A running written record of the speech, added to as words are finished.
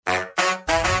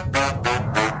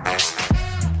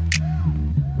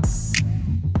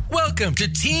Welcome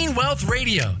to Teen Wealth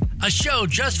Radio, a show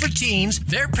just for teens,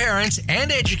 their parents,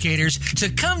 and educators to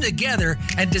come together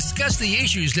and discuss the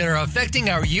issues that are affecting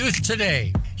our youth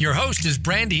today. Your host is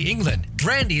Brandy England.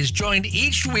 Brandy is joined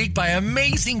each week by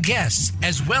amazing guests,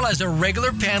 as well as a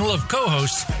regular panel of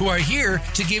co-hosts who are here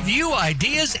to give you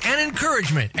ideas and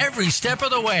encouragement every step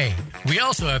of the way. We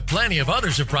also have plenty of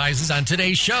other surprises on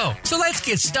today's show. So let's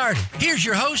get started. Here's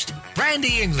your host,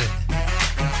 Brandy England.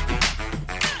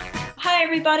 Hi,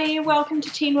 everybody. Welcome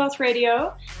to Teen Wealth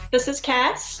Radio. This is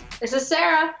Cass. This is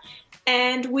Sarah.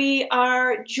 And we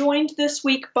are joined this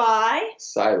week by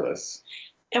Silas.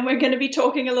 And we're going to be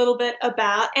talking a little bit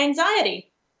about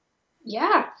anxiety.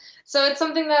 Yeah. So it's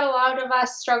something that a lot of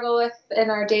us struggle with in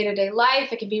our day-to-day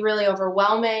life. It can be really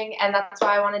overwhelming. And that's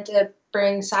why I wanted to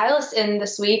bring Silas in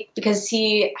this week, because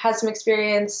he has some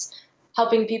experience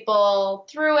helping people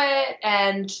through it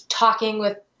and talking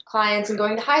with clients and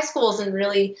going to high schools and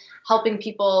really helping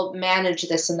people manage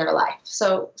this in their life.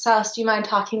 So, Silas, do you mind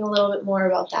talking a little bit more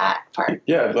about that part?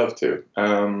 Yeah, I'd love to.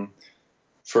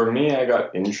 For me, I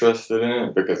got interested in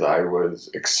it because I was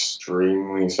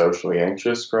extremely socially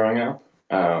anxious growing up.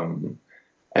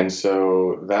 And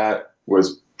so that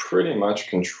was pretty much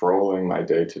controlling my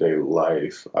day-to-day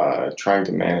life, trying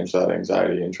to manage that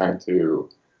anxiety and trying to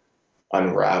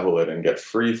unravel it and get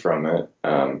free from it,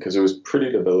 because it was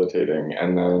pretty debilitating.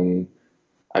 And then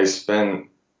I spent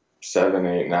 7,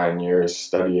 8, 9 years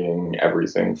studying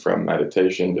everything from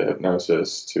meditation to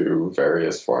hypnosis to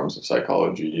various forms of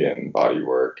psychology and body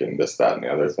work and this, that, and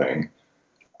the other thing,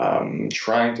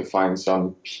 trying to find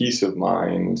some peace of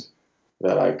mind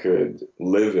that I could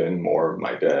live in more of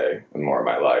my day and more of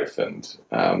my life and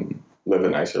live a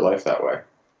nicer life that way.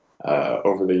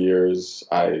 Over the years,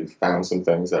 I found some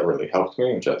things that really helped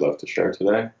me, which I'd love to share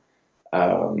today.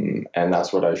 And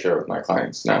that's what I share with my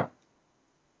clients now.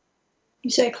 You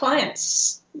say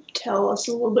clients. Tell us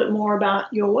a little bit more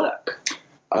about your work.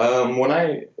 When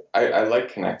I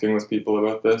like connecting with people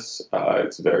about this.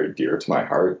 It's very dear to my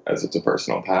heart as it's a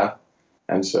personal path.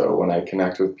 And so when I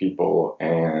connect with people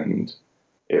and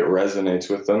it resonates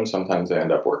with them, sometimes I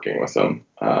end up working with them.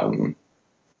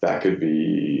 That could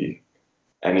be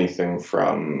anything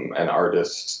from an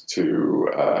artist to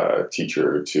a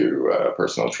teacher to a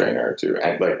personal trainer to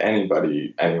like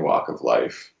anybody, any walk of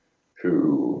life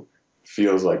who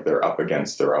feels like they're up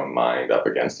against their own mind, up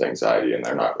against anxiety, and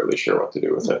they're not really sure what to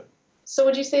do with it. So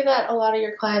would you say that a lot of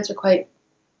your clients are quite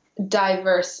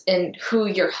diverse in who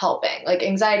you're helping? Like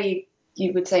anxiety,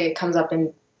 you would say it comes up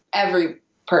in every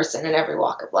person in every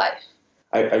walk of life.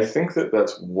 I think that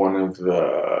that's one of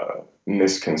the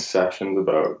misconceptions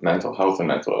about mental health and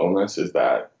mental illness is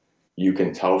that you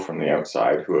can tell from the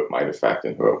outside who it might affect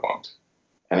and who it won't.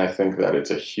 And I think that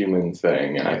it's a human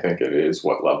thing, and I think it is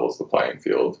what levels the playing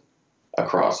field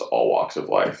across all walks of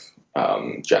life,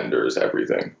 genders,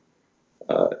 everything.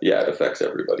 It affects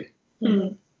everybody.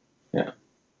 Mm-hmm. Yeah.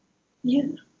 Yeah.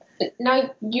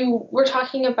 Now, you were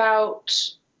talking about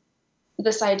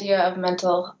this idea of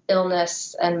mental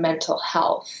illness and mental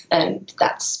health, and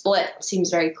that split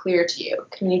seems very clear to you.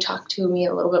 Can you talk to me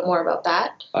a little bit more about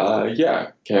that?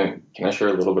 Yeah. Can I share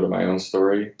a little bit of my own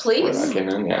story? Please. Where that came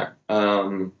in? Yeah.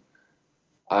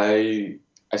 I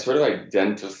sort of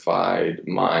identified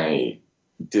my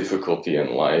difficulty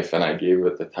in life, and I gave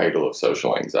it the title of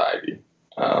social anxiety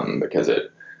because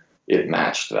it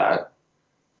matched that.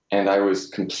 And I was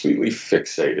completely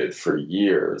fixated for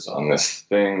years on this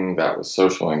thing that was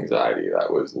social anxiety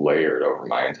that was layered over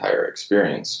my entire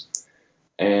experience.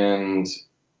 And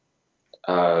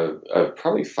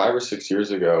probably 5 or 6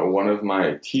 years ago, one of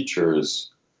my teachers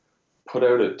put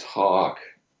out a talk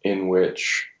in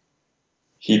which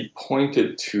he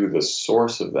pointed to the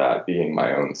source of that being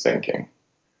my own thinking,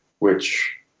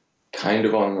 which kind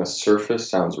of on the surface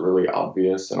sounds really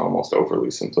obvious and almost overly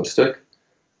simplistic.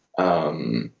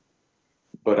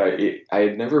 But I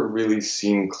had never really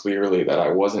seen clearly that I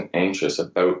wasn't anxious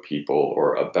about people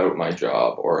or about my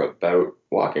job or about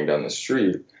walking down the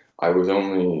street. I was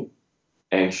only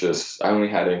anxious. I only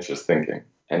had anxious thinking,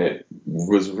 and it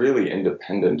was really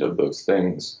independent of those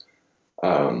things.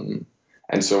 And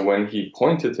so when he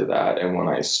pointed to that, and when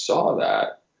I saw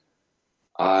that,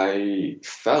 I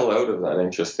fell out of that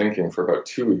anxious thinking for about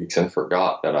 2 weeks and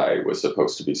forgot that I was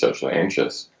supposed to be socially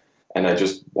anxious. And I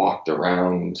just walked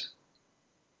around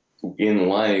in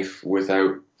life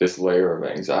without this layer of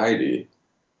anxiety.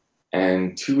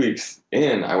 And 2 weeks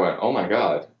in, I went, oh my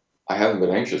God, I haven't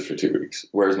been anxious for 2 weeks.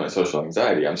 Where's my social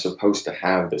anxiety? I'm supposed to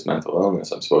have this mental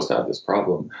illness. I'm supposed to have this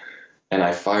problem. And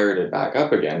I fired it back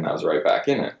up again, and I was right back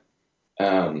in it.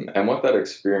 And what that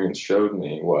experience showed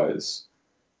me was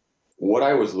what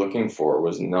I was looking for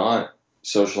was not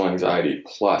social anxiety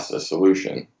plus a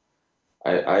solution.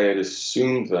 I had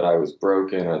assumed that I was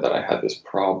broken or that I had this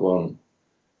problem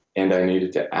and I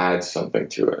needed to add something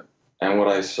to it. And what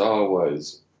I saw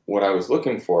was what I was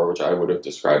looking for, which I would have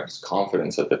described as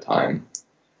confidence at the time,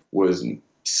 was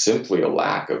simply a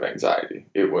lack of anxiety.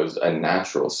 It was a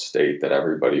natural state that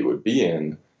everybody would be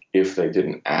in if they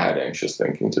didn't add anxious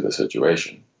thinking to the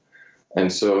situation.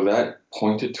 And so that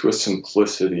pointed to a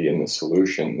simplicity in the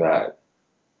solution that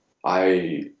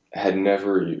I'd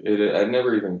never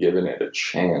even given it a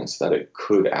chance that it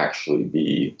could actually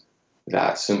be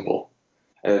that simple.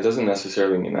 And it doesn't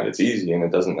necessarily mean that it's easy, and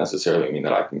it doesn't necessarily mean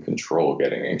that I can control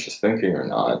getting anxious thinking or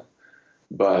not,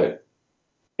 but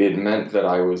it meant that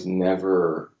I was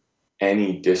never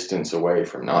any distance away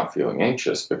from not feeling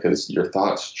anxious, because your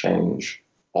thoughts change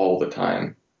all the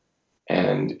time.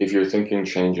 And if your thinking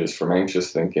changes from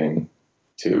anxious thinking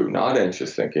to not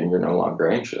anxious thinking, you're no longer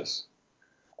anxious.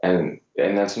 And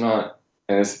that's not,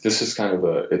 and this is kind of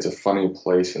it's a funny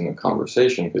place in the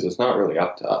conversation, because it's not really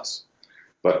up to us.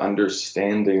 But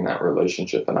understanding that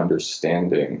relationship and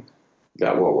understanding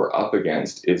that what we're up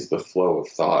against is the flow of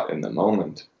thought in the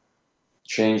moment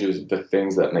changes the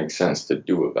things that make sense to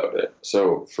do about it.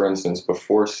 So, for instance,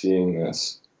 before seeing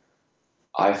this,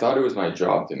 I thought it was my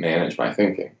job to manage my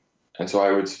thinking. And so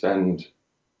I would spend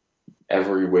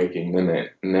every waking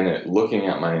minute looking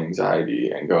at my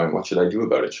anxiety and going, what should I do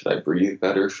about it? Should I breathe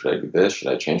better? Should I do this? Should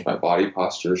I change my body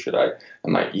posture?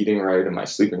 Am I eating right? Am I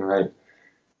sleeping right?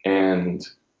 And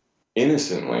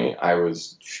innocently, I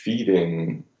was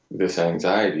feeding this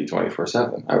anxiety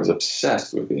 24/7. I was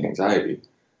obsessed with the anxiety.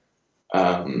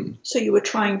 So you were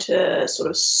trying to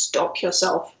sort of stop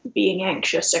yourself being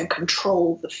anxious and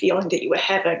control the feeling that you were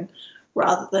having,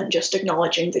 rather than just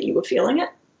acknowledging that you were feeling it?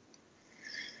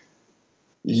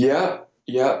 Yeah.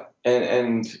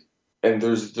 And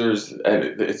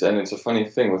it's a funny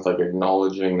thing with like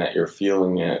acknowledging that you're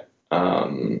feeling it.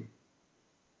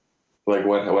 Like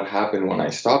what happened when I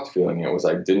stopped feeling it was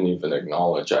I didn't even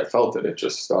acknowledge I felt it. It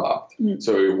just stopped. Mm.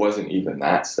 So it wasn't even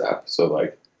that step. So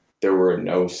like there were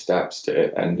no steps to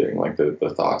it ending. Like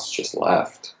the thoughts just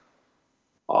left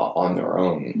on their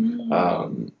own.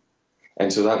 Mm.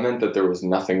 And so that meant that there was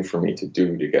nothing for me to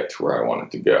do to get to where I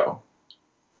wanted to go,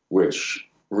 which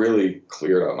really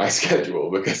cleared up my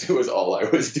schedule because it was all I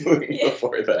was doing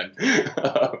before then.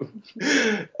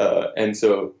 And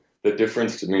so the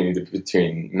difference to me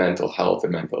between mental health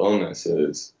and mental illness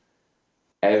is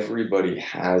everybody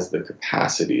has the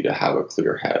capacity to have a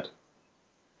clear head.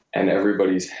 And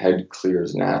everybody's head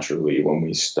clears naturally when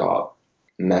we stop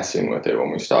messing with it,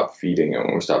 when we stop feeding it,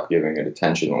 when we stop giving it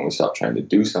attention, when we stop trying to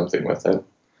do something with it.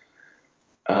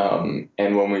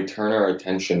 And when we turn our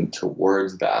attention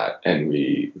towards that and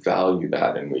we value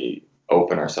that and we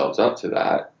open ourselves up to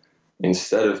that,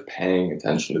 instead of paying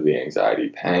attention to the anxiety,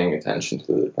 paying attention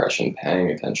to the depression,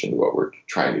 paying attention to what we're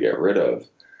trying to get rid of,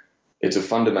 it's a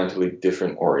fundamentally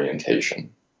different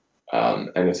orientation.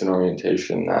 And it's an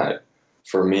orientation that,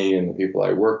 for me and the people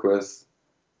I work with,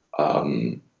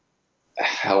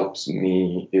 helps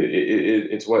me.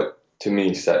 It's what, to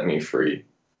me, set me free.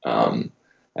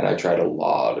 And I tried a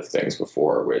lot of things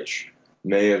before, which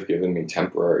may have given me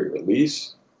temporary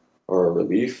release or a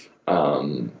relief,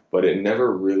 but it never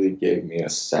really gave me a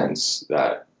sense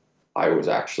that I was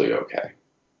actually okay.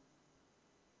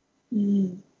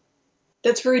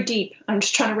 That's very deep. I'm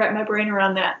just trying to wrap my brain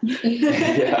around that.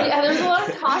 Yeah, there's a lot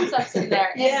of concepts in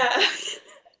there. Yeah.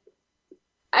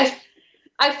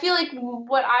 I feel like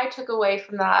what I took away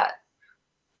from that,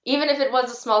 even if it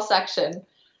was a small section,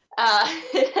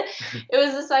 it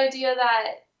was this idea that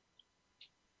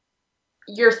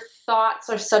your thoughts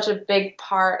are such a big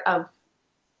part of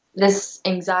this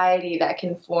anxiety that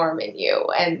can form in you.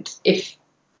 And it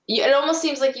almost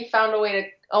seems like you found a way to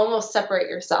almost separate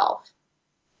yourself,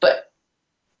 but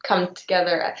come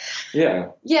together.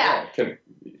 Yeah.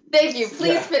 Thank you.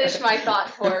 Please finish my thought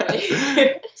for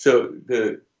me. So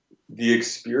the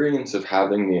experience of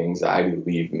having the anxiety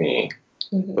leave me,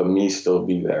 mm-hmm. but me still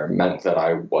be there, meant that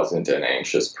I wasn't an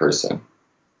anxious person.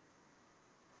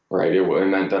 Right? It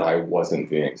meant that I wasn't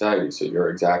the anxiety. So you're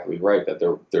exactly right, that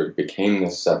there became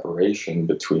this separation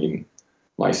between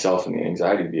myself and the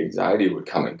anxiety. The anxiety would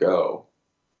come and go,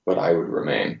 but I would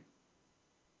remain.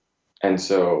 And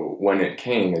so when it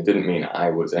came, it didn't mean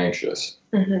I was anxious.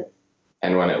 Mm-hmm.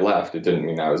 And when it left, it didn't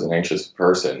mean I was an anxious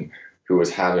person who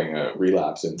was having a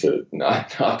relapse into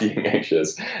not being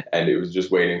anxious, and it was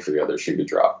just waiting for the other shoe to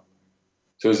drop.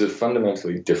 So it was a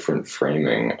fundamentally different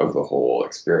framing of the whole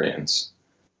experience.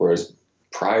 Whereas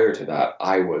prior to that,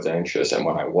 I was anxious, and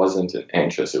when I wasn't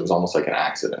anxious, it was almost like an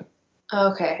accident.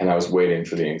 Okay. And I was waiting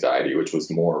for the anxiety, which was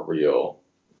more real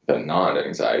than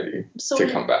non-anxiety,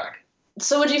 to come back.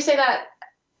 So would you say that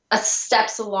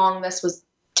steps along this was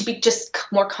to be just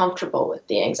more comfortable with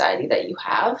the anxiety that you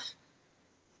have?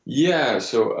 Yeah,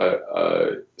 so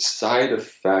a side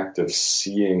effect of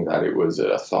seeing that it was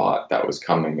a thought that was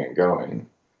coming and going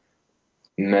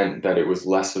meant that it was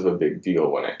less of a big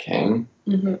deal when it came.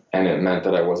 Mm-hmm. And it meant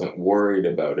that I wasn't worried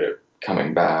about it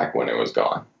coming back when it was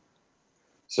gone.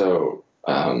 So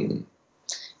I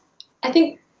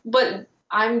think what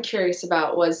I'm curious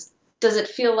about was, does it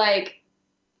feel like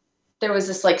there was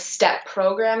this like step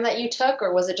program that you took,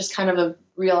 or was it just kind of a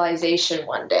realization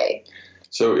one day?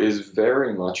 So it is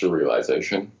very much a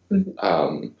realization,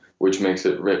 mm-hmm. Which makes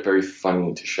it very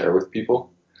funny to share with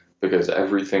people, because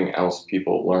everything else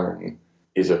people learn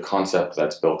is a concept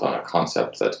that's built on a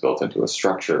concept that's built into a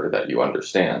structure that you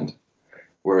understand.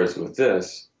 Whereas with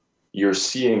this, you're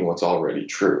seeing what's already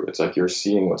true. It's like you're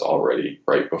seeing what's already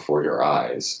right before your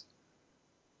eyes,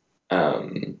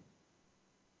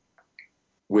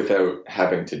 without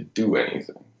having to do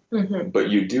anything. Mm-hmm. But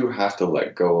you do have to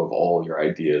let go of all your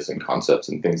ideas and concepts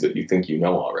and things that you think you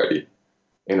know already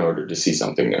in order to see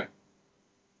something new.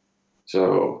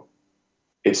 So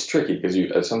it's tricky,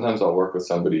 because sometimes I'll work with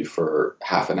somebody for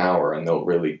half an hour and they'll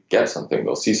really get something,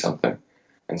 they'll see something.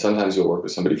 And sometimes you'll work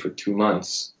with somebody for 2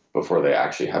 months before they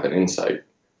actually have an insight.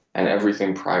 And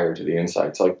everything prior to the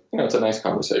insight's like, it's a nice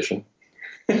conversation.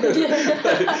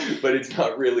 but it's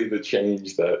not really the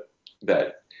change that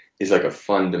is like a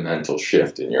fundamental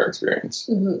shift in your experience.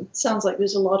 Mm-hmm. Sounds like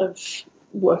there's a lot of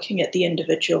working at the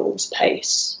individual's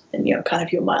pace, and kind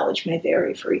of your mileage may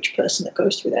vary for each person that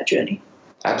goes through that journey.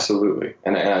 Absolutely.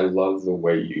 And I love the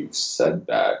way you said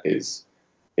that. It's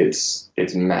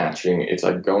matching. It's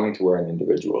like going to where an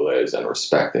individual is and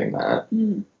respecting that,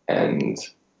 and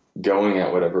going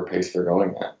at whatever pace they're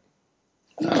going at.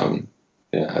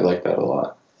 I like that a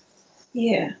lot.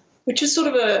 Yeah, which is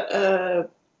sort of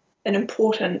an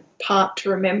important part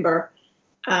to remember,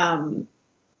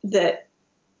 that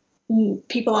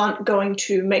people aren't going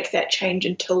to make that change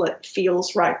until it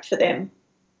feels right for them.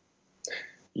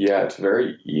 Yeah, it's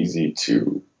very easy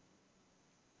to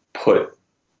put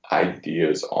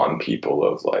ideas on people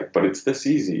of like, but it's this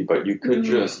easy, but you could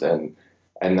just, and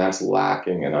that's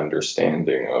lacking an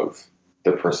understanding of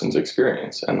the person's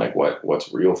experience and like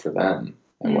what's real for them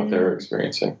and what they're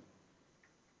experiencing.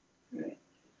 Right.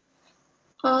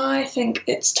 I think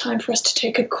it's time for us to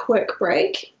take a quick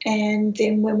break, and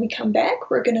then when we come back,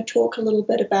 we're going to talk a little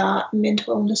bit about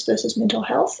mental illness versus mental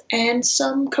health and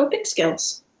some coping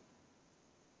skills.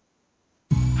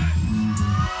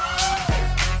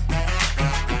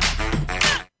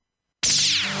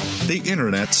 The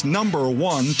Internet's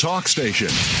 #1 talk station.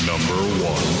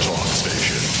 #1 talk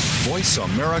station.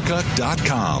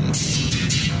 VoiceAmerica.com.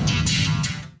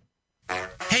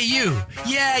 Hey, you.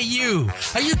 Yeah, you.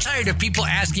 Are you tired of people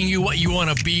asking you what you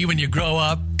want to be when you grow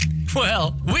up?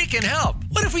 Well, we can help.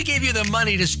 What if we gave you the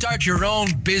money to start your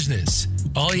own business?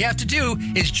 All you have to do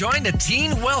is join the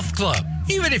Teen Wealth Club.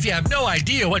 Even if you have no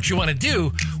idea what you want to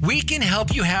do, we can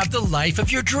help you have the life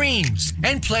of your dreams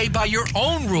and play by your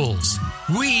own rules.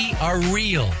 We are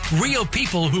real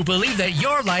people who believe that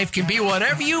your life can be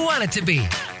whatever you want it to be.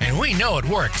 And we know it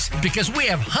works because we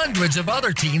have hundreds of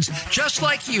other teens just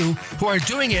like you who are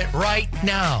doing it right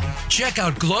now. Check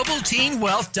out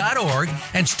globalteenwealth.org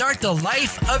and start the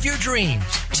life of your dreams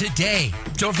today.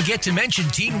 Don't forget to mention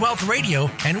Teen Wealth Radio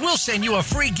and we'll send you a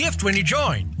free gift when you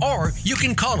join. Or you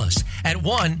can call us at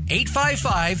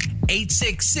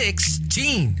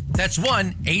 1-855-866-TEEN. That's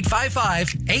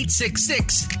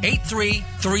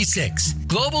 1-855-866-8336.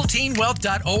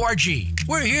 globalteenwealth.org.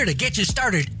 We're here to get you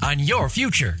started on your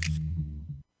future.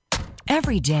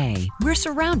 Every day, we're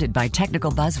surrounded by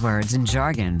technical buzzwords and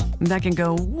jargon that can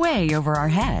go way over our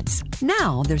heads.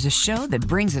 Now, there's a show that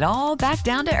brings it all back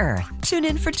down to earth. Tune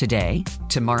in for Today,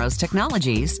 Tomorrow's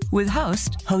Technologies with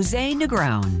host Jose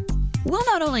Negron. We'll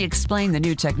not only explain the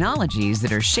new technologies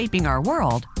that are shaping our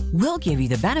world, we'll give you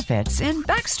the benefits and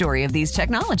backstory of these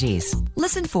technologies.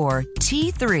 Listen for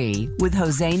T3 with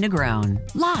Jose Negron,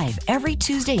 live every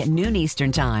Tuesday at noon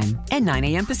Eastern Time and 9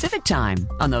 a.m. Pacific Time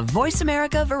on the Voice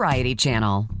America Variety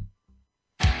Channel.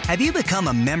 Have you become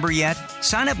a member yet?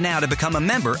 Sign up now to become a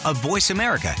member of Voice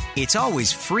America. It's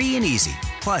always free and easy.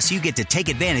 Plus, you get to take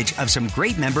advantage of some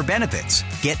great member benefits.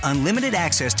 Get unlimited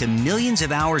access to millions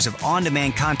of hours of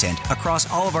on-demand content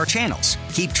across all of our channels.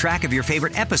 Keep track of your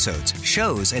favorite episodes,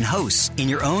 shows, and hosts in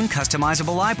your own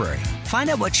customizable library. Find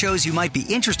out what shows you might be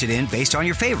interested in based on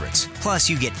your favorites. Plus,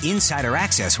 you get insider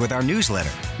access with our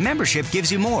newsletter. Membership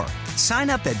gives you more.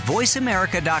 Sign up at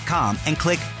voiceamerica.com and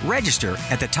click register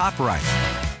at the top right.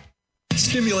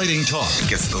 Stimulating talk.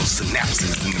 Gets those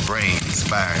synapses in the brain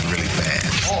firing really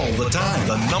fast. All the time.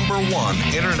 The number one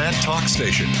internet talk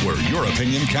station where your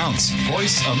opinion counts.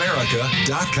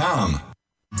 VoiceAmerica.com.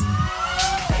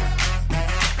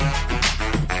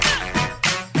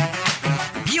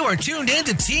 You are tuned in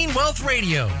to Teen Wealth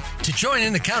Radio. To join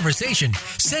in the conversation,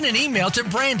 send an email to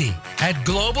Brandy at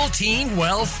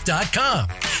globalteenwealth.com.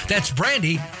 That's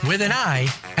Brandy with an I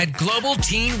at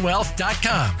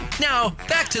globalteenwealth.com. Now,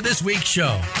 back to this week's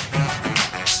show.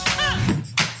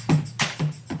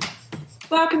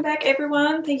 Welcome back,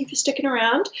 everyone. Thank you for sticking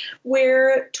around.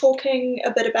 We're talking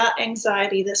a bit about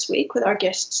anxiety this week with our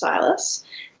guest, Silas.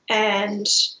 And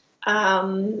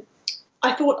I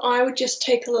thought I would just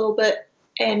take a little bit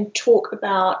and talk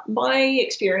about my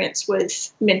experience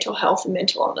with mental health and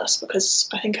mental illness, because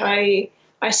I think I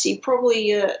see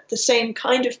probably the same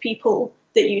kind of people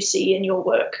that you see in your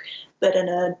work, but in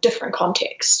a different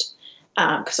context,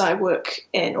 because I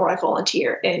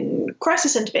volunteer in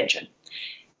crisis intervention.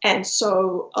 And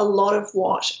so a lot of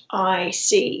what I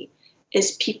see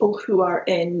is people who are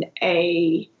in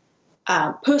a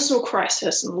personal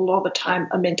crisis, and a lot of the time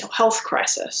a mental health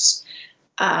crisis.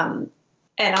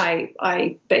 And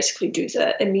I basically do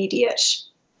the immediate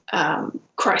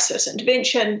crisis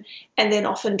intervention, and then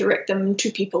often direct them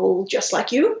to people just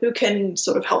like you who can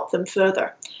sort of help them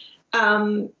further.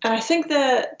 And I think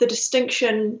the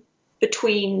distinction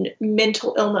between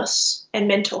mental illness and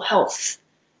mental health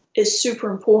is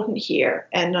super important here.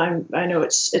 And I know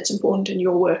it's important in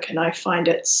your work, and I find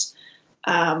it's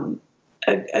a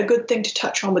good thing to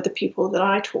touch on with the people that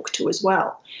I talk to as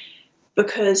well,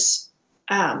 because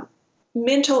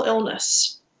mental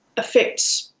illness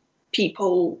affects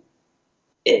people.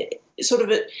 You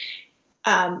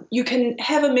can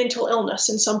have a mental illness,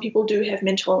 and some people do have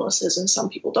mental illnesses and some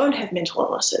people don't have mental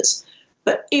illnesses,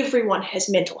 but everyone has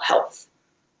mental health.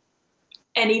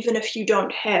 And even if you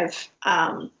don't have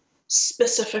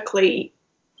specifically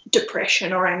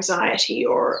depression or anxiety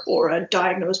or a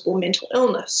diagnosable mental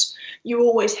illness, you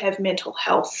always have mental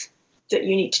health that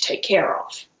you need to take care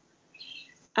of.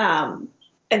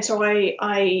 And so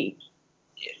I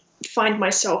find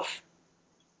myself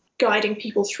guiding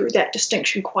people through that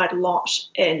distinction quite a lot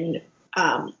in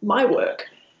my work,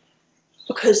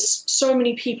 because so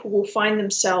many people will find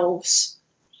themselves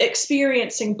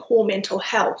experiencing poor mental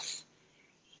health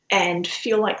and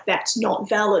feel like that's not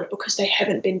valid because they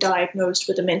haven't been diagnosed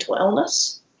with a mental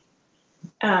illness.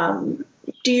 Do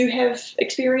you have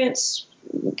experience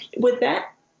with that?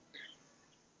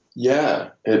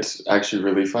 Yeah, it's actually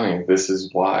really funny. This is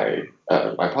why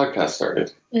my podcast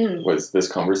started, was this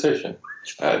conversation,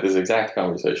 this exact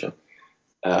conversation.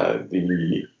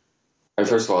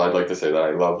 First of all, I'd like to say that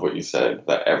I love what you said,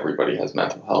 that everybody has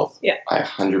mental health. Yeah. I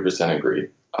 100% agree.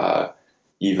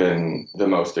 Even the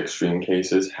most extreme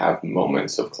cases have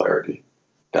moments of clarity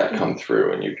that come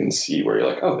through, and you can see where you're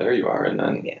like, oh, there you are, and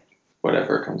then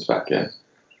whatever comes back in.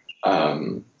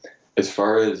 As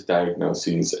far as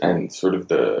diagnoses and sort of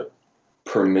the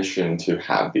permission to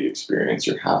have the experience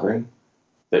you're having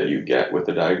that you get with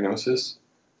the diagnosis,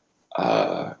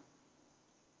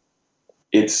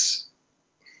 it's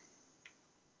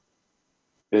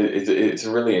a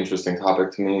really interesting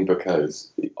topic to me, because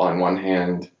on one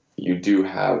hand, you do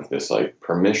have this like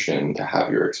permission to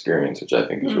have your experience, which I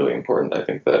think is really important. I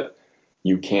think that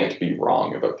you can't be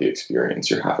wrong about the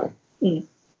experience you're having.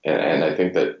 And I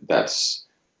think that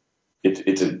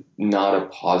it's not a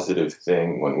positive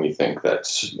thing when we think that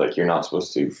like you're not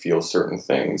supposed to feel certain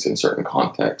things in certain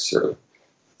contexts, or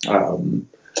and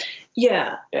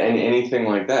anything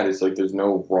like that. It's like there's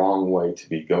no wrong way to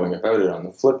be going about it. On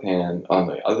the flip hand, on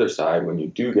the other side, when you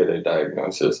do get a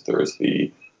diagnosis, there's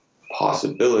the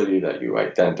possibility that you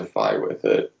identify with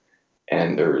it,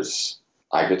 and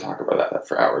I could talk about that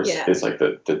for hours. It's like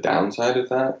the downside of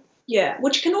that. Yeah,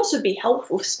 which can also be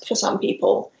helpful for some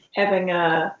people. Having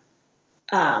a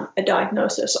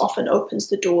diagnosis often opens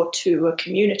the door to a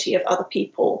community of other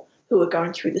people who are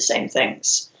going through the same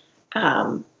things.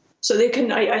 So there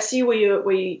can, I see where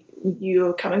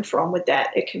you're coming from with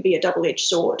that. It can be a double-edged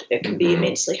sword. It can be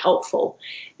immensely helpful,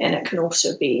 and it can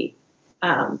also be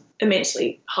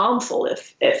immensely harmful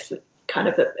if kind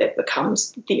of it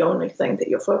becomes the only thing that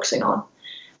you're focusing on.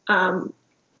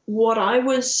 What I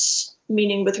was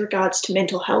meaning with regards to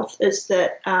mental health is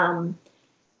that kind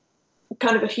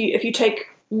of if you take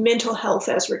mental health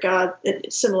as regard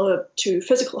similar to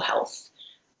physical health,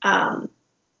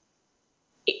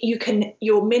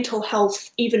 your mental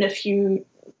health, even if you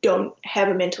don't have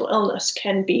a mental illness,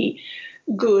 can be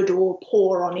good or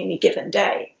poor on any given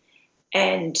day.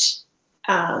 And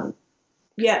not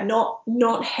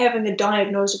having a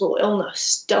diagnosable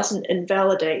illness doesn't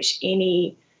invalidate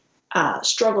any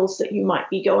struggles that you might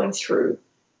be going through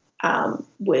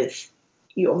with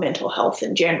your mental health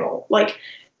in general. Like,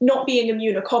 not being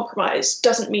immunocompromised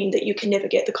doesn't mean that you can never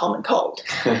get the common cold.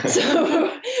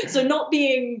 So not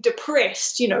being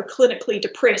depressed, clinically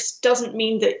depressed, doesn't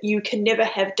mean that you can never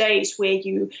have days where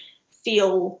you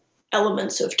feel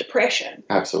elements of depression.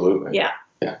 Absolutely. Yeah.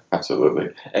 Yeah, absolutely.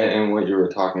 And what you were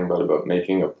talking about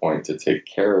making a point to take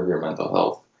care of your mental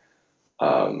health,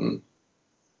 I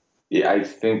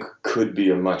think could be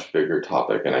a much bigger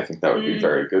topic. And I think that would be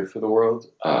very good for the world,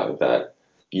 that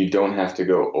you don't have to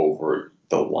go over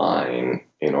the line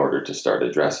in order to start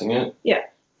addressing it. Yeah.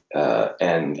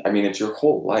 And I mean, it's your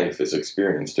whole life is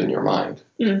experienced in your mind.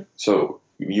 So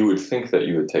you would think that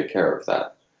you would take care of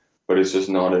that, but it's just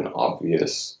not an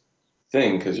obvious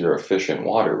thing because you're a fish in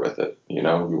water with it. You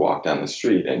walk down the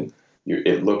street and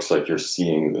it looks like you're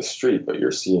seeing the street, but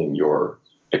you're seeing your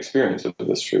experience of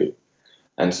the street.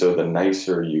 And so the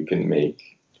nicer you can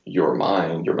make your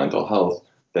mind, your mental health,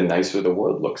 the nicer the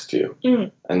world looks to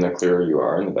you. And the clearer you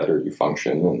are and the better you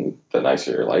function and the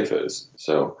nicer your life is.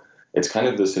 So it's kind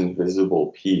of this invisible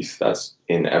piece that's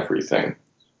in everything.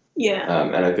 Yeah.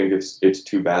 And I think it's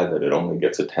too bad that it only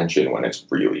gets attention when it's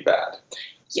really bad.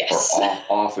 Yes. Or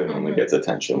often only gets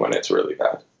attention when it's really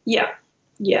bad. Yeah.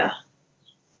 Yeah.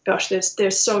 Gosh,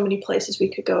 there's so many places we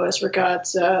could go as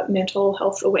regards mental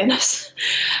health awareness.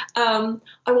 I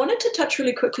wanted to touch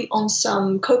really quickly on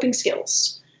some coping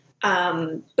skills.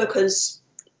 Because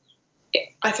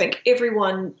I think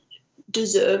everyone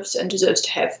deserves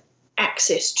to have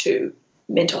access to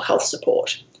mental health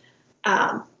support.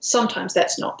 Sometimes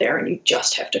that's not there and you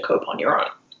just have to cope on your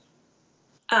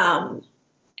own.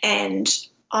 And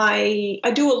I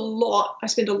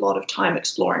spend a lot of time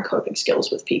exploring coping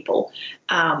skills with people,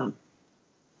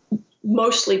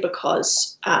 mostly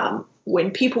because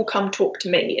when people come talk to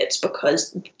me, it's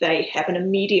because they have an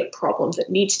immediate problem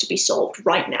that needs to be solved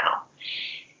right now.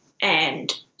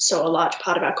 And so a large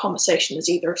part of our conversation is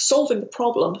either solving the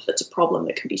problem, if it's a problem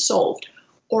that can be solved,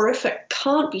 or if it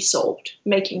can't be solved,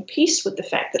 making peace with the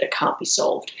fact that it can't be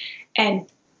solved and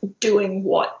doing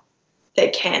what they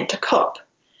can to cope.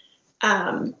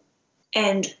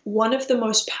 And one of the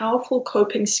most powerful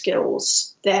coping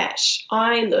skills that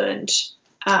I learned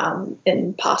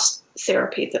in past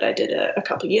therapy that I did a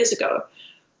couple of years ago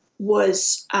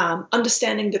was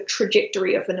understanding the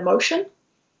trajectory of an emotion,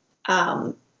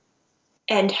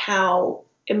 and how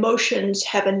emotions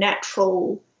have a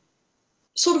natural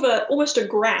sort of almost a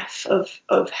graph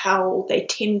of how they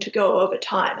tend to go over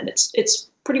time. And it's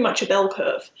pretty much a bell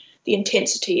curve, the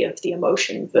intensity of the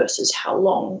emotion versus how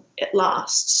long it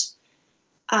lasts.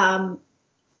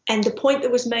 And the point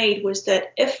that was made was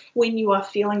that if when you are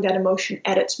feeling that emotion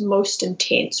at its most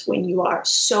intense, when you are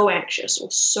so anxious or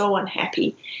so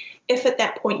unhappy, if at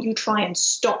that point you try and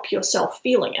stop yourself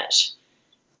feeling it,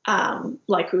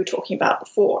 like we were talking about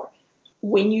before,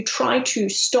 when you try to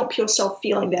stop yourself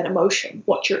feeling that emotion,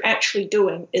 what you're actually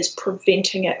doing is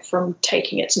preventing it from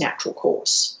taking its natural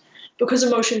course. Because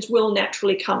emotions will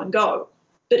naturally come and go.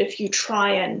 But if you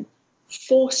try and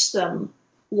force them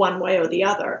one way or the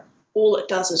other, all it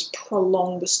does is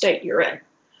prolong the state you're in.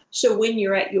 So when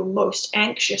you're at your most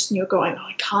anxious and you're going,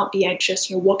 I can't be anxious,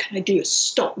 what can I do to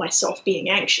stop myself being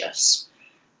anxious?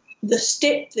 The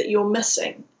step that you're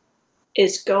missing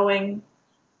is going,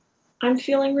 I'm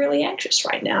feeling really anxious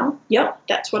right now. Yep,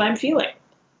 that's what I'm feeling.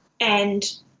 And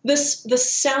this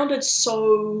sounded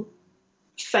so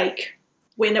fake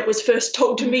when it was first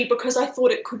told to me, because I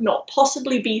thought it could not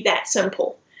possibly be that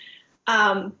simple.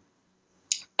 And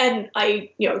I,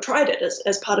 tried it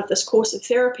as part of this course of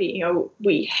therapy.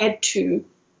 We had to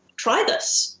try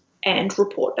this and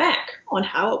report back on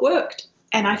how it worked.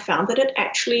 And I found that it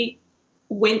actually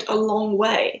went a long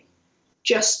way,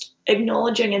 just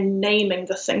acknowledging and naming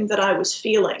the thing that I was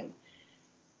feeling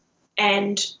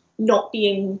and not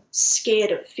being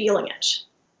scared of feeling it.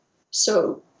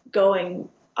 So going,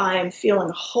 I am feeling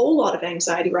a whole lot of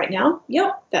anxiety right now.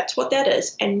 Yep, that's what that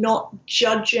is. And not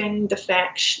judging the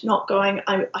fact, not going,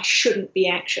 I shouldn't be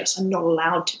anxious. I'm not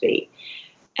allowed to be.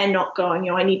 And not going,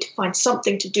 I need to find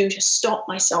something to do to stop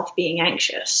myself being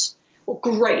anxious. Well,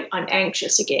 great, I'm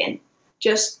anxious again.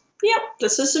 Just, yep,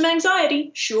 this is some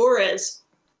anxiety. Sure is.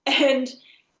 And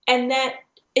And that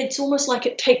it's almost like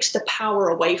it takes the power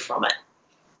away from it,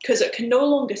 because it can no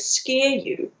longer scare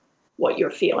you what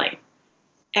you're feeling.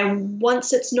 And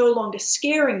once it's no longer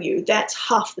scaring you, that's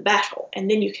half the battle. And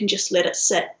then you can just let it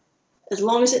sit as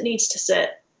long as it needs to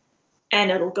sit, and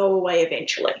it'll go away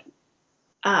eventually.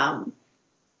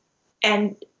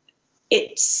 And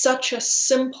it's such a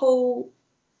simple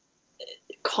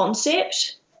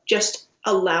concept, just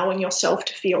allowing yourself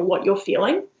to feel what you're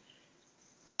feeling.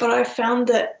 But I've found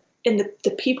that in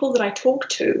the people that I talk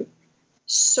to,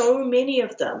 so many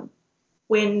of them,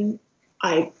 when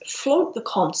I float the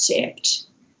concept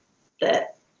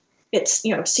that it's,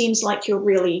 seems like you're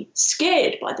really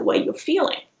scared by the way you're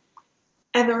feeling.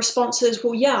 And the response is,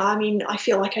 well, yeah, I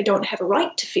feel like I don't have a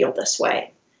right to feel this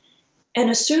way. And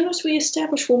as soon as we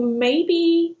establish, well,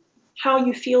 maybe how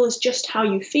you feel is just how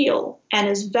you feel and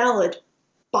is valid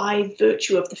by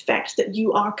virtue of the fact that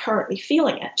you are currently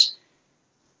feeling it,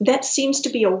 that seems to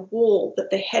be a wall that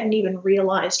they hadn't even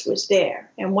realized was there.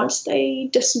 And once they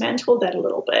dismantle that a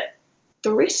little bit,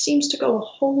 the rest seems to go a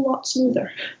whole lot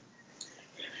smoother.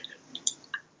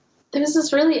 There's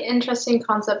this really interesting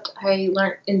concept I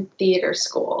learned in theater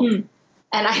school.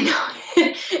 And I know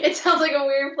it sounds like a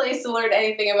weird place to learn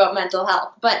anything about mental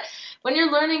health. But when you're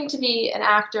learning to be an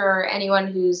actor or anyone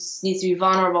who needs to be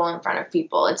vulnerable in front of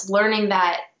people, it's learning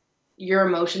that your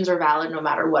emotions are valid no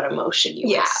matter what emotion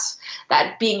you have.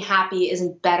 That being happy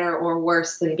isn't better or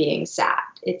worse than being sad.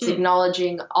 It's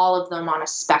acknowledging all of them on a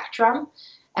spectrum.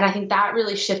 And I think that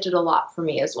really shifted a lot for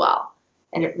me as well.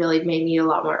 And it really made me a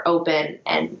lot more open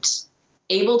and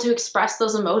able to express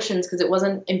those emotions because it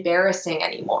wasn't embarrassing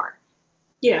anymore.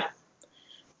 Yeah.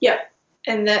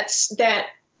 And that's that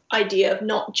idea of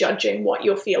not judging what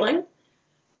you're feeling.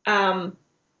 And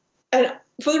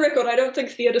for the record, I don't think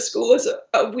theatre school is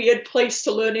a weird place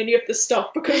to learn any of this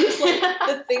stuff, because it's like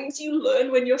the things you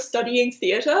learn when you're studying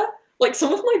theatre, like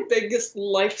some of my biggest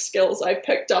life skills I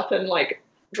picked up in like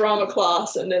drama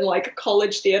class and in like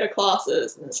college theatre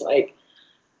classes. And it's like,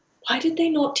 why did they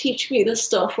not teach me this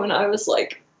stuff when I was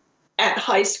like at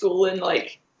high school in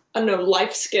like, I don't know,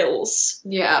 life skills?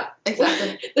 Yeah,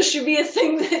 exactly. This should be a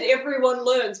thing that everyone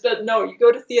learns, but no, you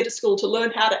go to theatre school to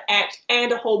learn how to act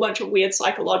and a whole bunch of weird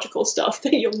psychological stuff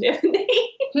that you'll never need.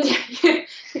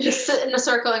 You just sit in a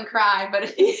circle and cry,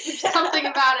 but it's something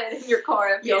about it in your core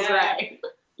that feels right.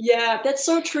 Yeah, that's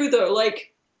so true though.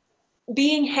 Like,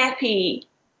 being happy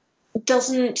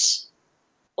doesn't,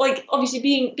 like, obviously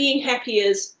being happy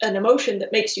is an emotion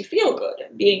that makes you feel good,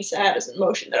 and being sad is an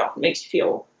emotion that often makes you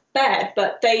feel bad,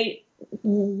 but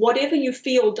whatever you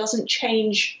feel doesn't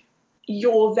change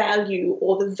your value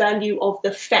or the value of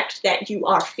the fact that you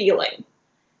are feeling.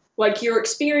 Like, you're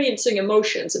experiencing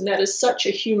emotions, and that is such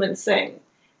a human thing.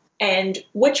 And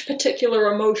which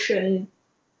particular emotion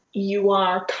you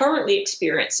are currently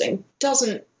experiencing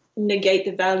doesn't negate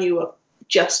the value of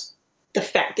just the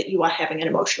fact that you are having an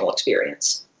emotional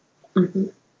experience. Mm-hmm.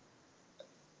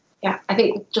 Yeah, I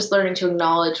think just learning to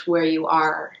acknowledge where you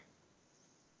are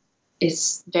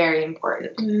is very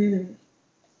important.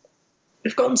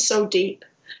 We've gotten so deep.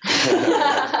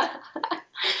 I'll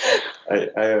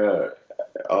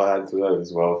add to that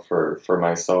as well. For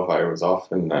myself, I was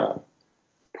often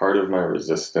part of my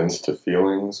resistance to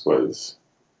feelings was,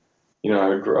 I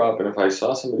would grow up, and if I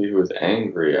saw somebody who was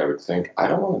angry, I would think, I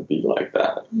don't want to be like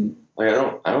that. Like,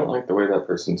 I don't like the way that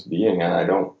person's being, and I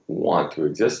don't want to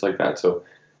exist like that. So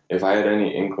if I had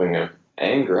any inkling of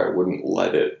anger, I wouldn't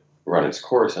let it run its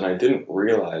course. And I didn't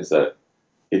realize that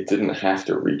it didn't have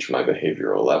to reach my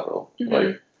behavioral level.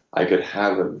 Like, I could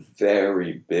have a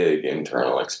very big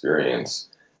internal experience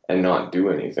and not do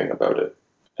anything about it,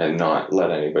 and not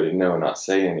let anybody know, not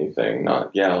say anything,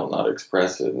 not yell, not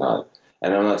express it,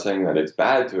 and I'm not saying that it's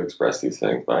bad to express these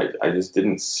things, but I just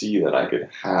didn't see that I could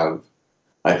have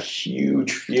a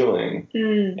huge feeling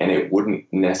and it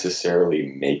wouldn't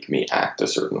necessarily make me act a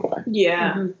certain way.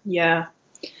 Yeah.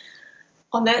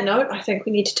 On that note, I think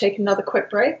we need to take another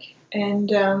quick break, and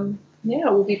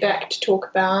we'll be back to talk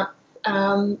about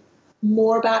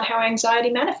more about how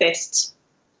anxiety manifests.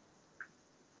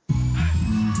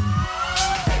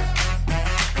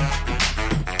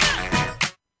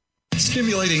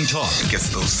 Stimulating talk. It gets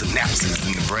those synapses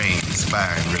in the brain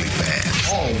firing really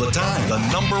fast. All the time. The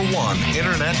 #1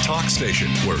 internet talk station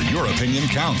where your opinion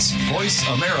counts.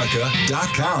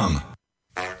 VoiceAmerica.com.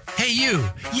 Hey, you.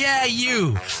 Yeah,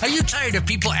 you. Are you tired of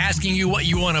people asking you what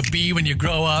you want to be when you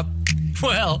grow up?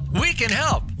 Well, we can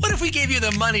help. What if we gave you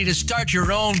the money to start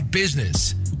your own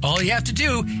business? All you have to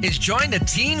do is join the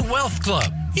Teen Wealth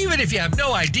Club. Even if you have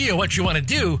no idea what you want to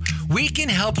do, we can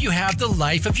help you have the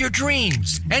life of your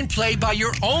dreams and play by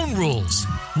your own rules.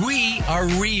 We are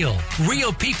real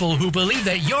people who believe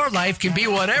that your life can be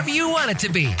whatever you want it to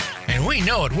be. And we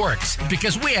know it works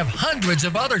because we have hundreds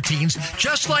of other teens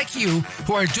just like you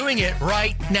who are doing it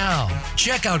right now.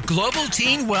 Check out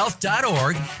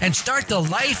globalteenwealth.org and start the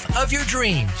life of your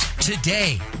dreams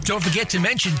today. Don't forget to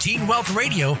mention Teen Wealth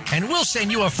Radio and we'll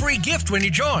send you a free gift when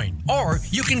you join. Or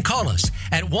you can call us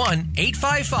at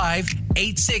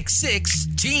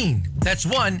 1-855-866-TEEN. That's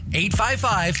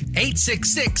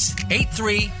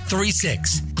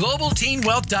 1-855-866-8336.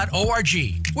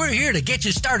 globalteenwealth.org. We're here to get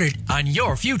you started on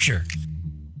your future.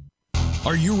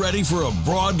 Are you ready for a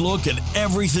broad look at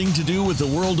everything to do with the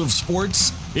world of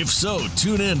sports? If so,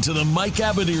 tune in to the Mike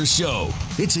Abadir Show.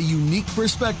 It's a unique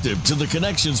perspective to the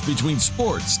connections between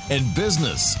sports and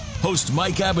business. Host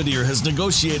Mike Abadir has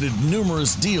negotiated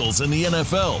numerous deals in the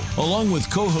NFL. Along with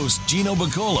co-host Gino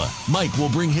Bacola, Mike will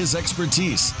bring his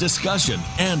expertise, discussion,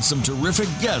 and some terrific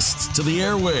guests to the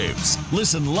airwaves.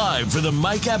 Listen live for the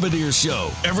Mike Abadir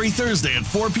Show every Thursday at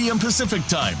 4 p.m. Pacific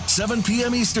Time, 7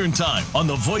 p.m. Eastern Time on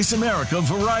the Voice America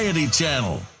Variety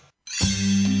Channel.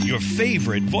 Your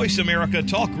favorite Voice America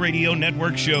Talk Radio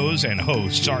Network shows and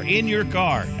hosts are in your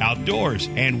car, outdoors,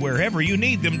 and wherever you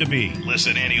need them to be.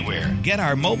 Listen anywhere. Get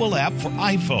our mobile app for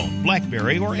iPhone,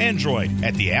 BlackBerry, or Android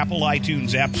at the Apple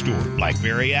iTunes App Store,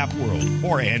 BlackBerry App World,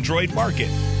 or Android Market.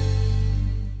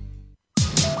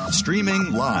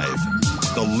 Streaming live,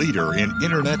 the leader in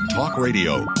Internet Talk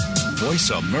Radio,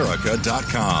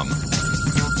 VoiceAmerica.com.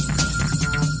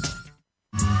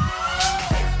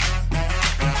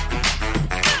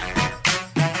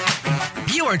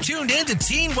 You are tuned in to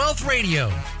Teen Wealth Radio.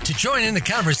 To join in the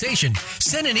conversation,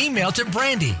 send an email to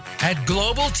Brandy at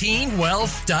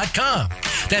globalteenwealth.com.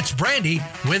 That's Brandy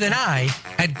with an I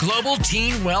at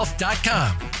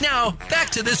globalteenwealth.com. Now, back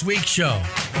to this week's show.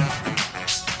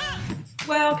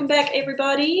 Welcome back,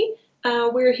 everybody.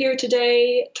 We're here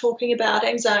today talking about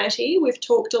anxiety. We've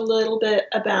talked a little bit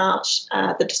about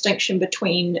the distinction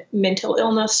between mental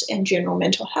illness and general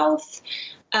mental health.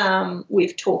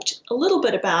 We've talked a little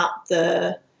bit about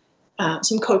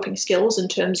some coping skills in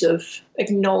terms of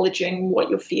acknowledging what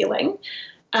you're feeling.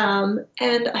 And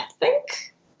I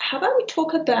think, how about we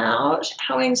talk about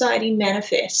how anxiety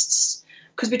manifests?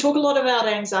 Because we talk a lot about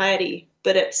anxiety,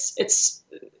 but it's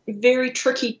very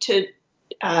tricky to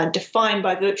define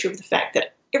by virtue of the fact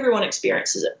that everyone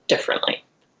experiences it differently.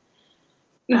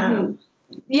 Mm-hmm.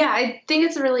 Yeah, I think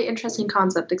it's a really interesting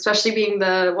concept, especially being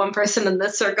the one person in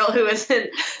this circle who isn't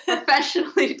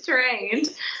professionally trained.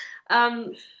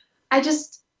 I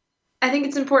think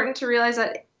it's important to realize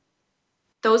that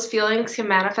those feelings can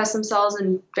manifest themselves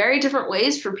in very different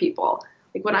ways for people.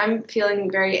 Like when I'm feeling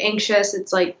very anxious,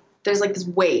 it's like there's like this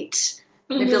weight.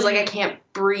 Mm-hmm. It feels like I can't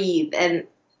breathe, and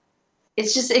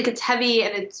it gets heavy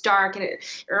and it's dark, and it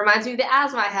reminds me of the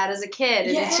asthma I had as a kid.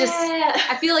 And it's just,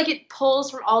 I feel like it pulls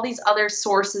from all these other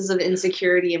sources of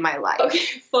insecurity in my life. Okay,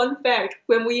 fun fact.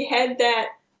 When we had that,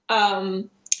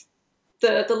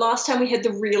 the last time we had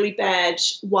the really bad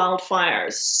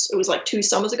wildfires, it was like 2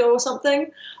 summers ago or something.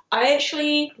 I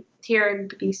actually... Here in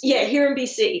BC. Yeah, here in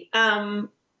BC.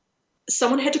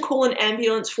 Someone had to call an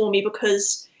ambulance for me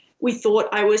because we thought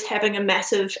I was having a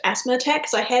massive asthma attack,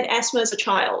 because I had asthma as a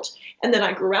child. And then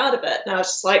I grew out of it, and I was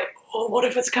just like, oh, what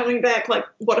if it's coming back? Like,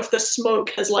 what if the smoke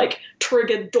has, like,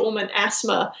 triggered dormant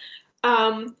asthma?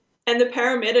 And the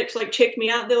paramedics, like, checked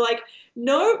me out. They're like,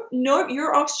 no,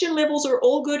 your oxygen levels are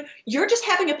all good. You're just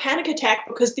having a panic attack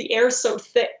because the air is so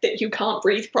thick that you can't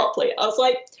breathe properly. I was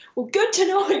like, well, good to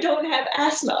know I don't have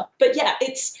asthma. But, yeah,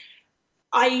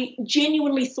 I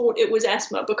genuinely thought it was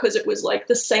asthma because it was, like,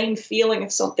 the same feeling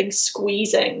of something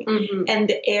squeezing. Mm-hmm. And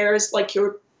the air is, like,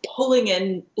 you're pulling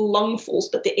in lungfuls,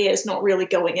 but the air is not really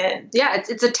going in. Yeah,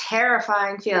 it's a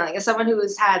terrifying feeling. As someone who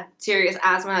has had serious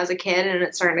asthma as a kid, and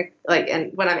it's starting to, like,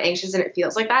 and when I'm anxious and it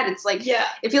feels like that, it's like,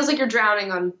 it feels like you're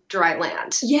drowning on dry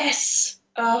land. Yes.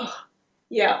 Oh,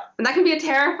 yeah. And that can be a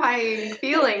terrifying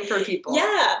feeling for people.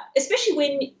 Yeah, especially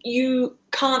when you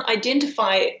can't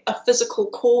identify a physical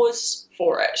cause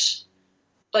for it.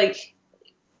 Like,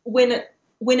 when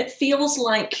it feels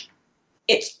like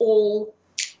it's all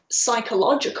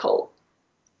psychological.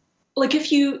 Like if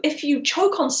you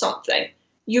choke on something,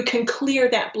 you can clear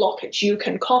that blockage. You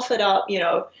can cough it up,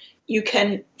 you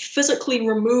can physically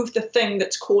remove the thing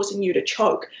that's causing you to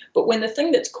choke. But when the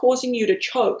thing that's causing you to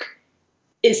choke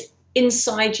is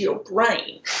inside your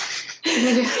brain,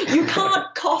 you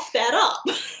can't cough that up.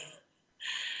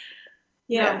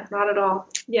 Yeah, not at all.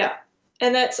 Yeah.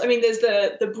 And that's, I mean, there's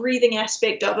the breathing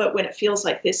aspect of it when it feels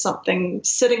like there's something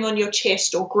sitting on your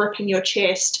chest or gripping your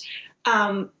chest.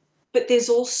 But there's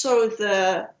also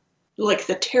the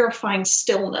terrifying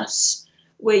stillness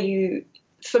where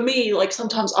for me, like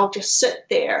sometimes I'll just sit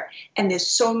there and there's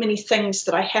so many things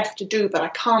that I have to do, but I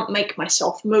can't make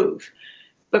myself move.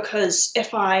 Because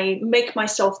if I make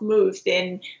myself move,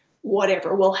 then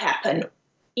whatever will happen,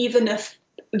 even if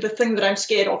the thing that I'm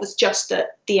scared of is just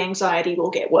that the anxiety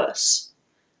will get worse.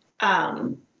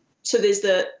 So there's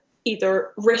the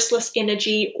either restless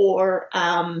energy or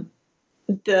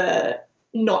the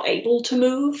not able to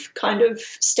move, kind of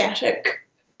static,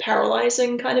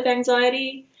 paralyzing kind of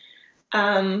anxiety.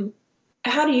 How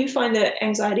do you find that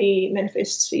anxiety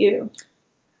manifests for you?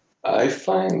 I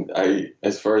find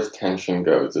as far as tension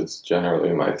goes, it's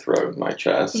generally my throat, my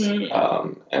chest. And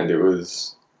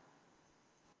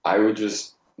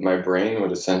my brain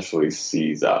would essentially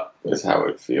seize up is how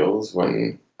it feels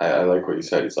when I like what you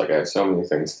said. It's like I have so many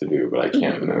things to do, but I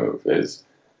can't move. Is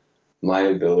my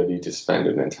ability to spend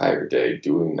an entire day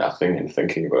doing nothing and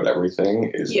thinking about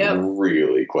everything is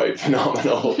really quite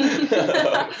phenomenal.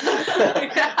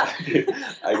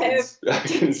 I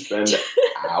can spend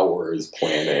hours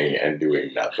planning and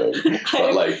doing nothing.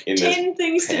 But like in 10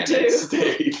 things to do.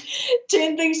 State.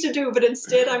 10 things to do, but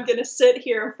instead I'm going to sit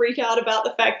here and freak out about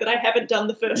the fact that I haven't done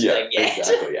the first thing yet.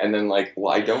 Exactly. And then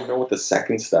I don't know what the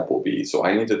second step will be, so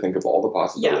I need to think of all the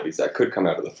possibilities that could come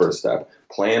out of the first step,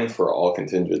 plan for all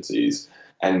contingencies,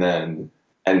 and then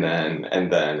I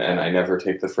never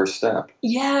take the first step.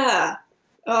 Yeah.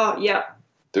 Oh, yeah.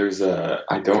 There's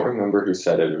I don't remember who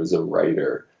said it. It was a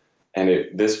writer, and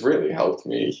this really helped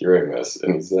me hearing this.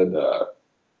 And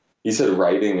he said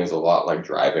writing is a lot like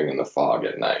driving in the fog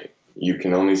at night. You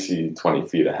can only see 20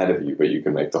 feet ahead of you, but you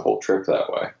can make the whole trip that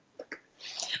way.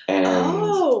 And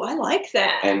I like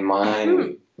that. And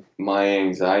my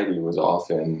anxiety was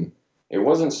often, it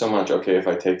wasn't so much, okay, if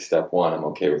I take step one, I'm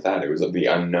okay with that. It was the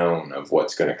unknown of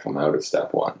what's going to come out of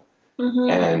step one. Mm-hmm.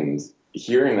 And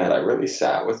hearing that, I really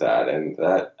sat with that, and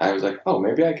that I was like, oh,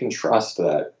 maybe I can trust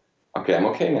that, okay, I'm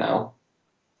okay now.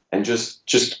 And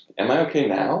just am I okay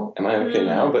now? Am I okay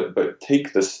now? But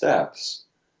take the steps.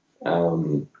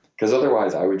 Because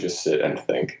otherwise I would just sit and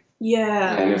think.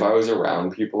 Yeah. And if I was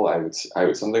around people, I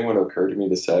would something would occur to me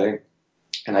to say,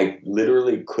 and I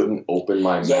literally couldn't open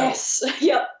my mouth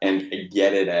and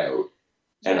get it out.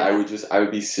 And I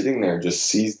would be sitting there just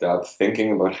seized up,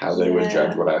 thinking about how they would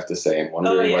judge what I have to say and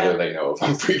wondering whether they know if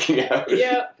I'm freaking out.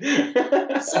 Yeah.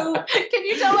 So can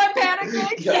you tell I'm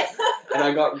panicking? Yeah. And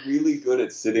I got really good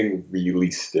at sitting really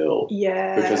still.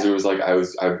 Yeah. Because it was like I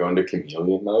would go into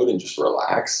chameleon mode and just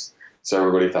relax. So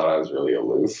everybody thought I was really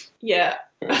aloof. Yeah.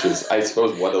 Which is, I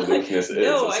suppose, what aloofness is.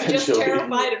 No, I'm just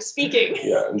terrified of speaking.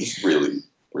 Yeah, I'm just really,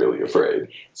 really afraid.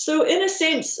 So in a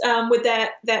sense, with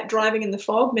that driving in the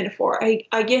fog metaphor,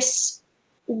 I guess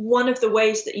one of the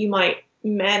ways that you might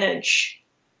manage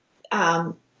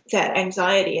that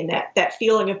anxiety and that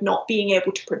feeling of not being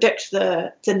able to predict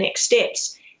the next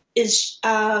steps is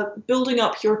building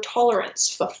up your tolerance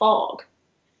for fog.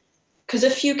 Because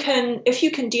if you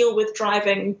can deal with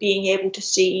driving being able to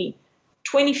see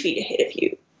 20 feet ahead of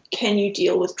you, can you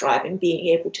deal with driving being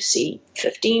able to see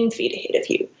 15 feet ahead of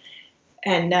you?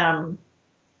 And,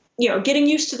 getting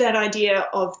used to that idea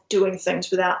of doing things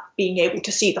without being able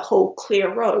to see the whole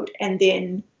clear road, and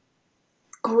then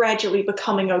gradually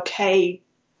becoming okay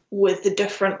with the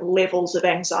different levels of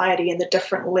anxiety and the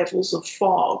different levels of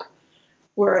fog.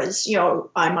 Whereas,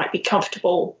 I might be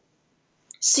comfortable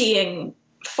seeing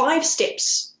 5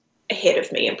 steps ahead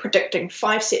of me and predicting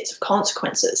 5 sets of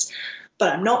consequences,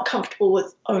 but I'm not comfortable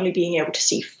with only being able to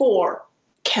see 4.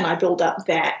 Can I build up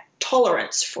that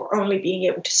tolerance for only being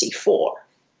able to see 4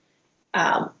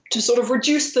 to sort of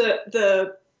reduce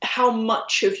the how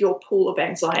much of your pool of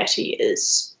anxiety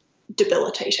is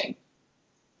debilitating?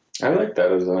 I like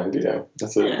that as an idea.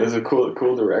 That's a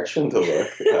cool direction to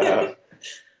look.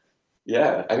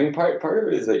 Yeah, I mean, part of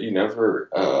it is that you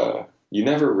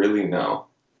never really know.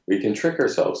 We can trick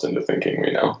ourselves into thinking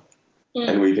we know.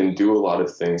 And we can do a lot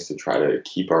of things to try to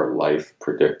keep our life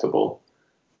predictable.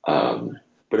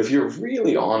 But if you're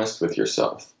really honest with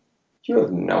yourself, you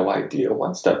have no idea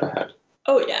one step ahead.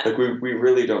 Oh, yeah. Like, we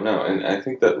really don't know. And I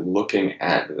think that looking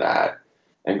at that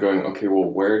and going, okay, well,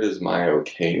 where does my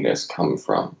okayness come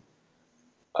from?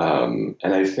 And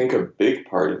I think a big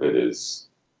part of it is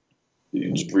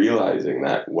realizing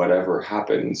that whatever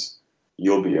happens,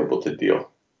 you'll be able to deal.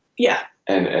 Yeah.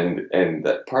 And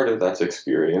that part of that's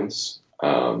experience.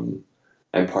 And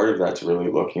part of that's really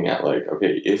looking at like,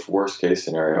 okay, if worst case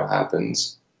scenario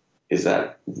happens, is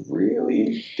that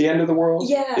really the end of the world?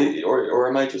 Yeah. Or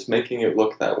am I just making it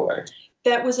look that way?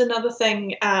 That was another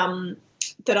thing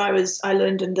that I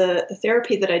learned in the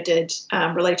therapy that I did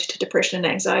related to depression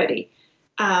and anxiety,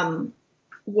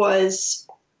 was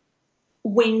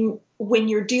when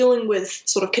you're dealing with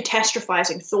sort of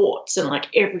catastrophizing thoughts and like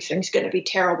everything's going to be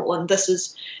terrible and this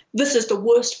is the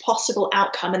worst possible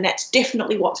outcome and that's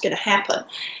definitely what's going to happen,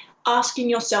 asking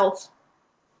yourself,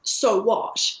 so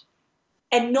what?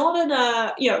 And not in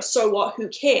a, so what, who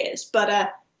cares,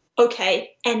 but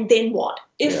okay, and then what?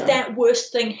 If that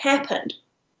worst thing happened,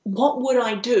 what would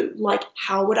I do? Like,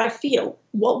 how would I feel?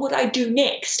 What would I do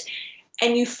next?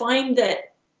 And you find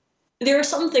that there are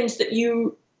some things that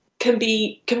you can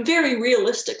very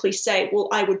realistically say, well,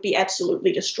 I would be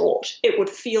absolutely distraught. It would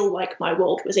feel like my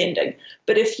world was ending.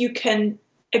 But if you can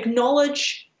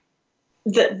acknowledge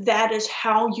that that is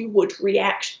how you would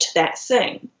react to that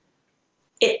thing,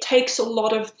 it takes a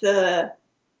lot of the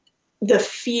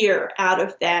fear out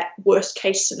of that worst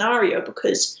case scenario,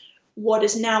 because what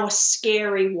is now a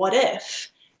scary what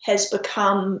if has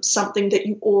become something that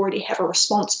you already have a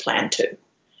response plan to.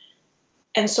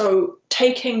 And so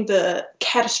taking the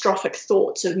catastrophic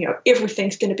thoughts of,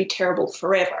 everything's going to be terrible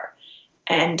forever.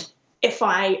 And if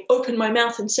I open my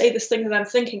mouth and say this thing that I'm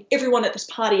thinking, everyone at this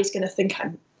party is going to think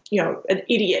I'm, an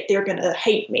idiot. They're going to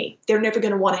hate me. They're never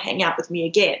going to want to hang out with me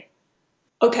again.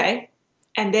 Okay.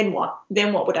 And then what?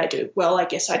 Then what would I do? Well, I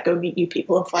guess I'd go meet new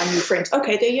people and find new friends.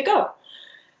 Okay, there you go.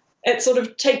 It sort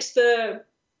of takes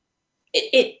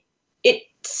it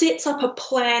sets up a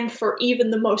plan for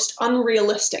even the most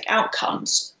unrealistic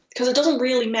outcomes, because it doesn't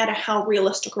really matter how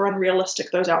realistic or unrealistic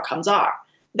those outcomes are.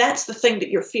 That's the thing that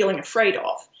you're feeling afraid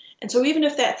of. And so even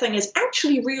if that thing is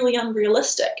actually really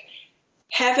unrealistic,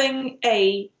 having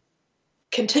a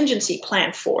contingency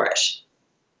plan for it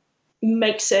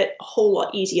makes it a whole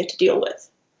lot easier to deal with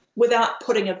without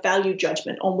putting a value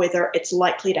judgment on whether it's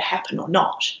likely to happen or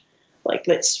not. Like,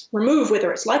 let's remove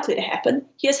whether it's likely to happen.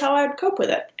 Here's how I would cope with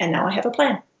it. And now I have a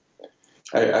plan.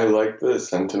 I like the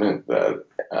sentiment that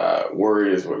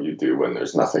worry is what you do when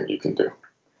there's nothing you can do.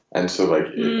 And so, like,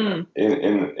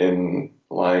 in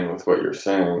line with what you're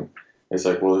saying, it's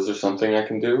like, well, is there something I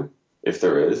can do? If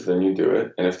there is, then you do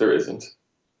it. And if there isn't,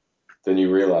 then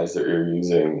you realize that you're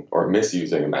using or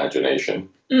misusing imagination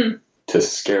to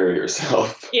scare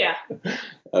yourself. Yeah.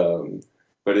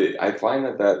 But I find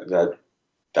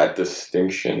that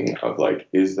distinction of, like,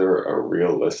 is there a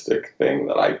realistic thing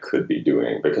that I could be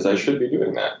doing? Because I should be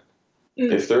doing that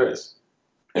if there is.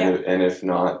 And if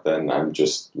not, then I'm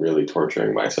just really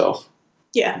torturing myself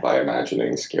by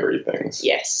imagining scary things.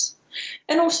 Yes.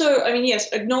 And also, I mean,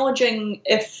 yes, acknowledging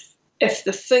if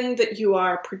the thing that you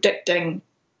are predicting,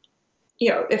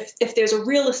 if there's a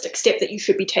realistic step that you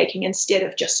should be taking instead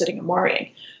of just sitting and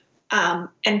worrying,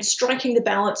 and striking the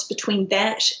balance between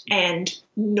that and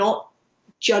not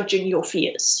judging your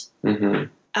fears. Mm-hmm.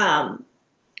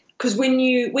 Because when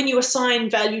you assign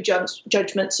value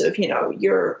judgments of,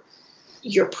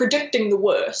 you're predicting the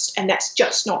worst and that's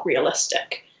just not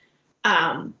realistic,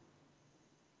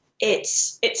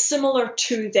 it's similar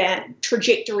to that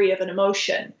trajectory of an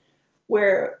emotion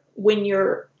where when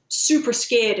you're super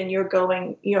scared and you're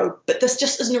going, but this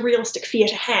just isn't a realistic fear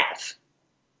to have,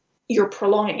 you're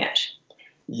prolonging it.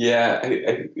 Yeah,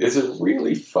 it's a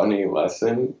really funny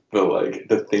lesson, but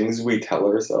the things we tell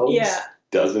ourselves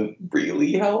doesn't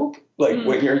really help.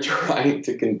 When you're trying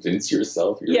to convince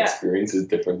yourself your experience is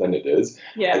different than it is,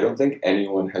 I don't think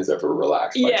anyone has ever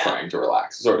relaxed by trying to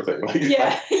relax, sort of thing.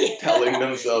 Telling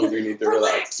themselves you need to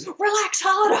relax. Relax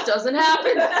harder. It doesn't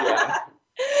happen. Yeah.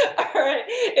 All right,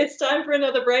 it's time for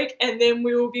another break, and then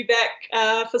we will be back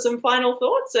for some final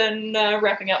thoughts and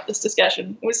wrapping up this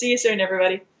discussion. We'll see you soon,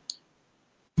 everybody.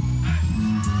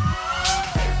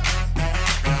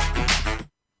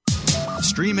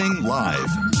 Streaming live,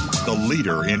 the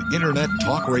leader in Internet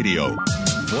talk radio,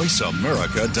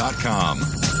 VoiceAmerica.com.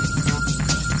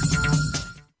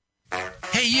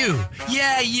 Hey, you.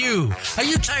 Yeah, you. Are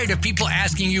you tired of people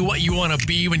asking you what you want to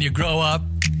be when you grow up?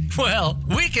 Well,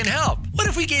 we can help. What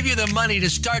if we gave you the money to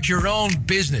start your own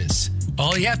business?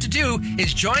 All you have to do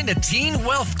is join the Teen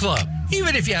Wealth Club.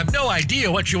 Even if you have no idea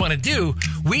what you want to do,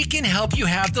 we can help you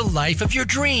have the life of your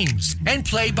dreams and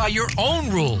play by your own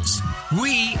rules.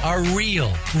 We are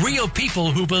real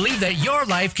people who believe that your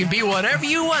life can be whatever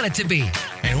you want it to be.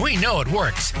 And we know it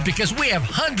works because we have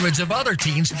hundreds of other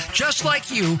teens just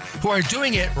like you who are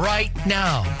doing it right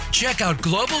now. Check out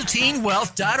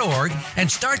globalteenwealth.org and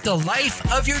start the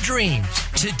life of your dreams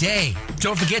today.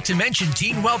 Don't forget to mention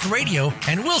Teen Wealth Radio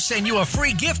and we'll send you a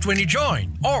free gift when you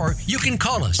join. Or you can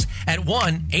call us at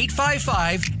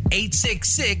 1-855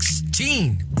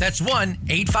 1-855-866-TEEN. That's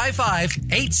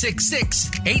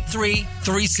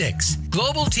 1-855-866-8336.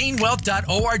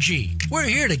 GlobalTeenWealth.org. We're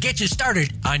here to get you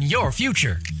started on your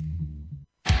future.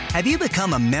 Have you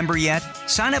become a member yet?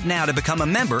 Sign up now to become a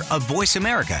member of Voice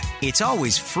America. It's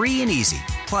always free and easy.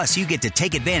 Plus, you get to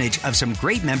take advantage of some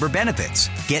great member benefits.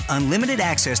 Get unlimited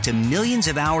access to millions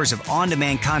of hours of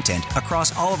on-demand content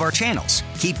across all of our channels.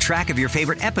 Keep track of your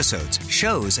favorite episodes,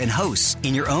 shows, and hosts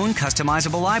in your own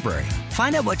customizable library.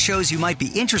 Find out what shows you might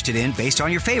be interested in based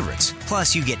on your favorites.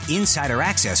 Plus, you get insider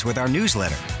access with our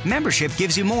newsletter. Membership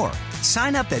gives you more.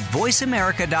 Sign up at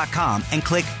voiceamerica.com and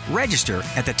click register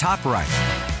at the top right.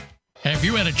 Have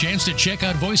you had a chance to check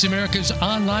out Voice America's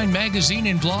online magazine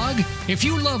and blog? If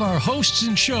you love our hosts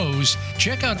and shows,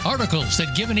 check out articles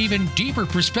that give an even deeper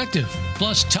perspective,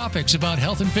 plus topics about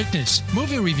health and fitness,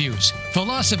 movie reviews,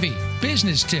 philosophy,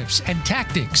 business tips and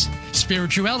tactics,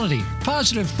 spirituality,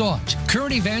 positive thought,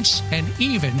 current events, and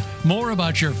even more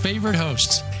about your favorite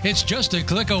hosts. It's just a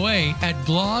click away at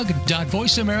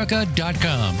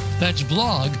blog.voiceamerica.com. That's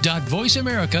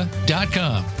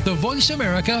blog.voiceamerica.com. The Voice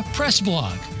America Press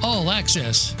Blog. All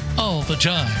access, all the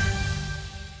time.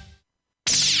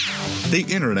 The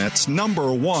Internet's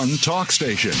 #1 talk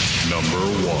station.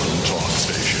 #1 talk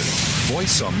station.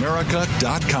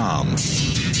 VoiceAmerica.com.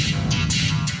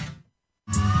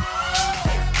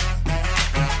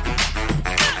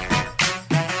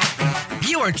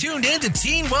 You are tuned in to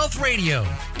Teen Wealth Radio.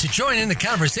 To join in the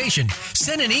conversation,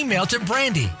 send an email to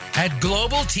Brandy at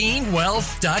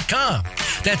globalteenwealth.com.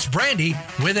 That's Brandy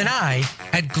with an I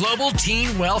at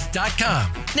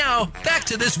globalteenwealth.com. Now, back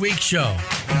to this week's show.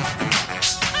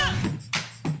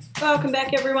 Welcome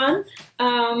back, everyone.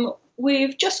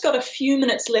 We've just got a few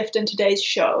minutes left in today's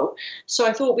show, so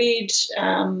I thought we'd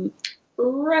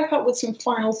wrap up with some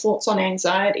final thoughts on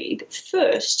anxiety. But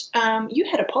first, you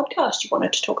had a podcast you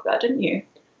wanted to talk about, didn't you?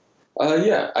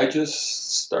 Yeah, I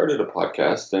just started a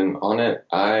podcast, and on it,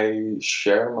 I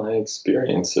share my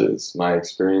experiences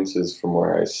from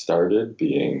where I started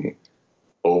being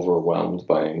overwhelmed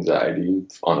by anxiety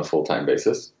on a full-time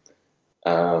basis.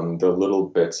 The little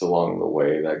bits along the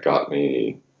way that got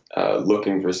me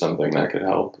looking for something that could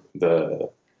help, the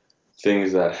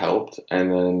things that helped,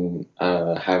 and then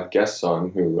have guests on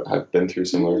who have been through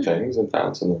similar things and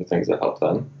found similar things that help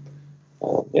them.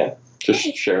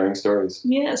 Just sharing stories.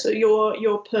 Yeah, so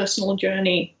your personal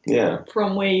journey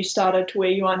from where you started to where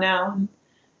you are now.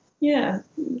 Yeah,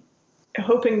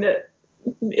 hoping that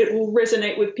it will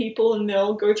resonate with people and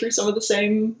they'll go through some of the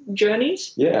same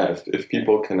journeys. Yeah, if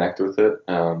people connect with it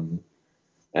and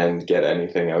get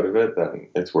anything out of it, then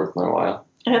it's worth my while.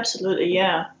 Absolutely,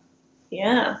 yeah.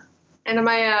 Yeah. And am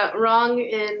I wrong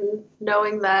in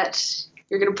knowing that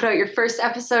you're going to put out your first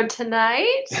episode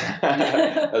tonight?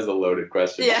 That's a loaded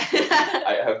question. Yeah.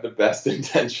 I have the best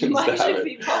intentions to have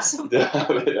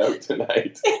it out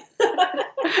tonight.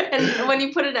 And when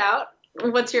you put it out,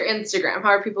 what's your Instagram?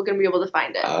 How are people going to be able to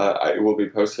find it? It will be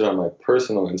posted on my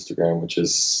personal Instagram, which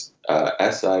is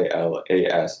silas.deee.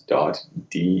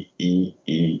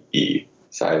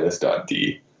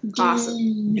 Silas.d.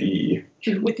 Awesome. D.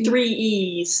 With 3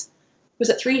 E's. Was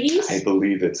it 3 E's? I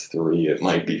believe it's 3. It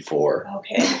might be 4.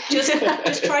 Okay. Just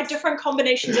try different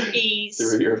combinations of E's.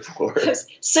 3 or 4.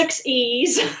 6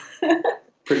 E's.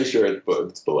 Pretty sure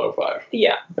it's below 5.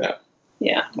 Yeah.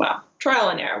 Wow. Trial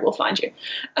and error. We'll find you.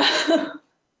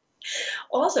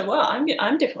 Awesome. Well, I'm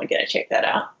definitely going to check that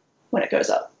out when it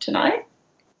goes up tonight.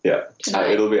 Yeah.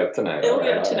 It'll be up tonight. It'll be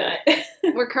up tonight.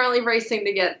 We're currently racing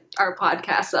to get our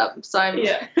podcast up, so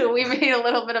we made a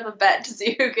little bit of a bet to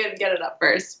see who can get it up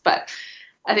first. But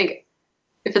I think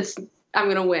I'm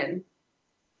going to win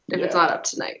if it's not up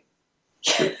tonight.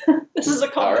 This is a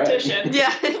competition. Right. Yeah.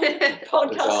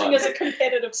 Podcasting is a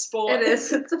competitive sport. It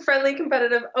is. It's a friendly,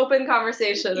 competitive, open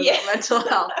conversation about mental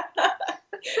health.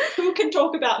 Who can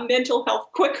talk about mental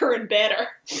health quicker and better?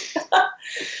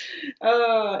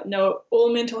 No,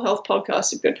 all mental health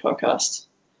podcasts are good podcasts.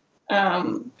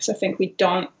 Because I think we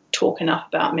don't talk enough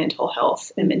about mental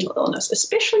health and mental illness,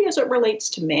 especially as it relates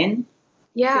to men.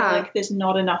 Yeah. I feel like there's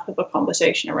not enough of a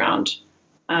conversation around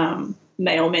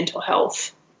male mental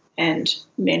health and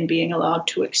men being allowed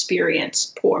to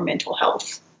experience poor mental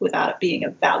health without it being a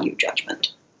value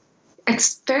judgment.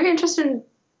 It's very interesting,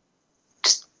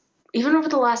 just even over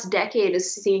the last decade,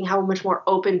 is seeing how much more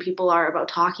open people are about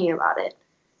talking about it.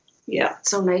 Yeah.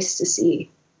 It's so nice to see.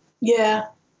 Yeah.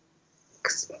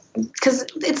 Because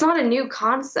it's not a new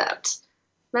concept.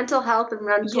 Mental health and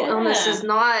mental illness is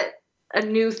not a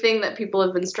new thing that people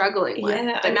have been struggling with.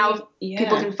 But now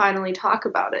people can finally talk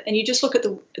about it. And you just look at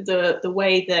the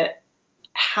way that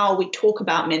how we talk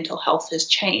about mental health has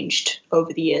changed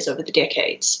over the years, over the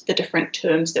decades, the different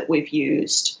terms that we've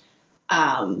used.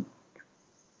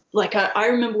 Like I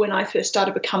remember when I first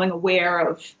started becoming aware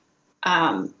of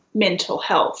mental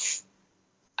health,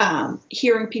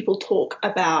 hearing people talk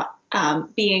about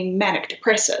being manic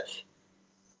depressive,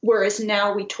 whereas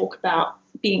now we talk about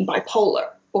being bipolar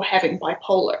or having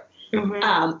bipolar.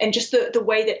 Mm-hmm. And just the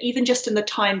way that even just in the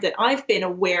time that I've been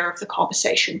aware of the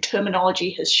conversation,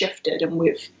 terminology has shifted, and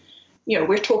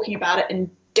we're talking about it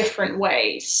in different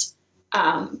ways,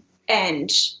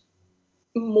 and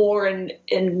more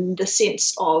in the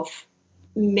sense of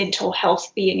mental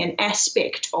health being an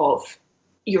aspect of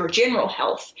your general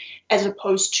health, as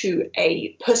opposed to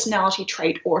a personality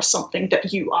trait or something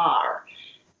that you are.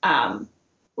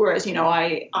 Whereas,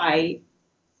 I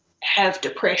have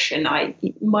depression. I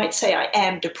might say I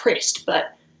am depressed,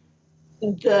 but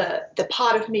the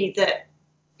part of me that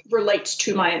relates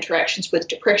to my interactions with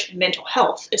depression and mental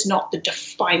health is not the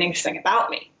defining thing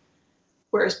about me.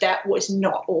 Whereas that was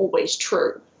not always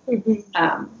true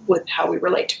with how we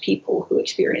relate to people who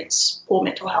experience poor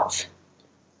mental health.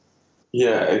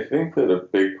 Yeah, I think that a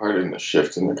big part in the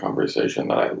shift in the conversation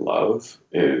that I love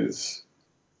is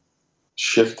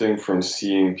shifting from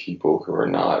seeing people who are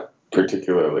not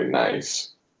particularly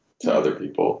nice to other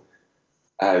people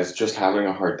as just having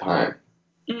a hard time.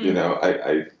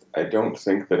 I don't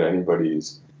think that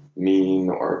anybody's mean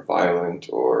or violent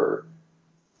or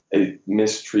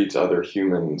mistreats other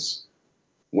humans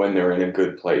when they're in a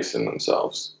good place in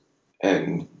themselves.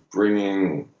 And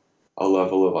bringing a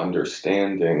level of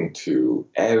understanding to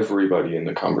everybody in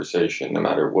the conversation, no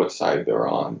matter what side they're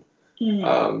on,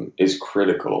 is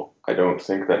critical. I don't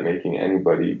think that making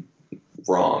anybody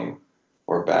wrong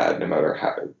or bad, no matter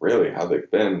how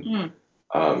they've been,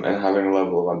 and having a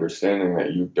level of understanding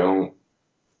that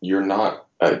you're not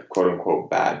a quote unquote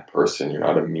bad person, you're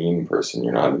not a mean person,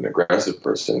 you're not an aggressive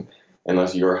person,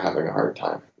 unless you're having a hard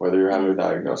time, whether you're having a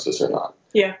diagnosis or not.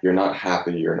 Yeah. You're not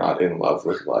happy, you're not in love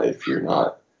with life, you're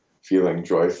not feeling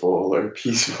joyful or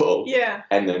peaceful,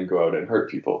 and then go out and hurt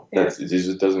people. It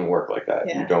just doesn't work like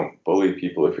that. You don't bully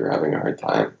people if you're having a hard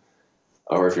time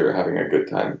or if you're having a good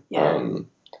time.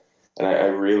 And I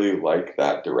really like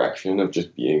that direction of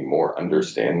just being more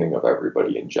understanding of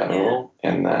everybody in general,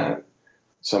 and that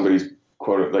somebody's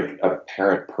quote, like a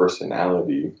parent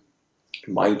personality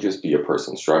might just be a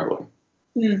person struggling.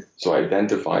 So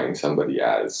identifying somebody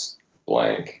as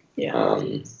blank.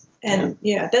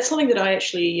 That's something that I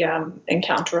actually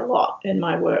encounter a lot in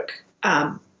my work.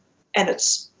 And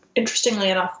it's, interestingly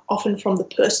enough, often from the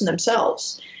person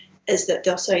themselves, is that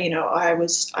they'll say, I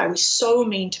was so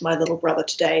mean to my little brother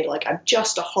today. Like, I'm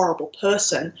just a horrible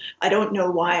person. I don't know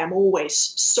why I'm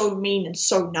always so mean and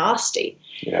so nasty.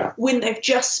 Yeah. When they've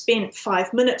just spent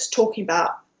 5 minutes talking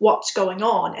about what's going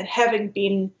on, and having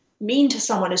been mean to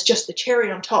someone is just the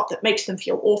cherry on top that makes them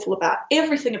feel awful about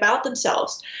everything about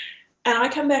themselves. And I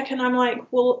come back and I'm like,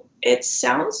 well, it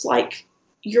sounds like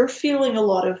you're feeling a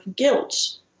lot of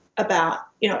guilt about,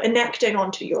 enacting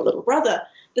onto your little brother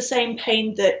the same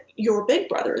pain that your big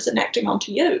brother is enacting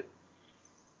onto you.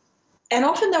 And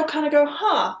often they'll kind of go,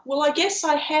 well, I guess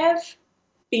I have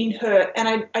been hurt,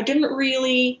 and I didn't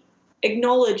really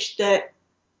acknowledge that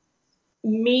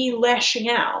me lashing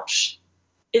out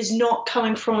is not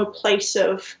coming from a place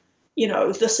of,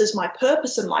 this is my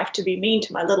purpose in life, to be mean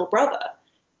to my little brother.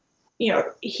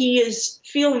 He is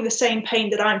feeling the same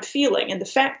pain that I'm feeling. And the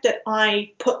fact that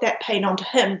I put that pain onto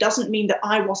him doesn't mean that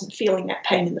I wasn't feeling that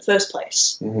pain in the first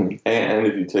place. Mm-hmm. And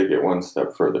if you take it one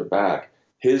step further back,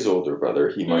 his older brother,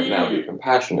 he might now be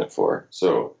compassionate for.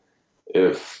 So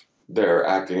if they're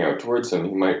acting out towards him,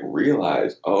 he might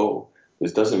realize,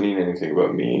 this doesn't mean anything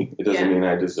about me. It doesn't mean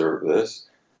I deserve this.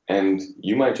 And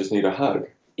you might just need a hug.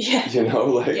 Yeah.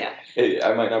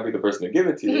 I might not be the person to give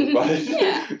it to you, but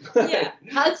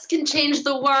Hugs can change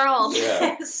the world.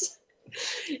 Yes.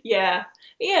 Yeah.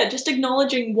 Just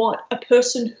acknowledging what a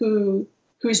person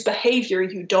whose behavior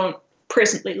you don't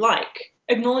presently like,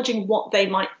 acknowledging what they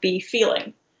might be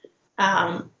feeling.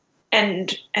 And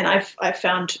I've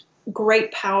found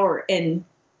great power in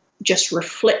just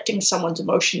reflecting someone's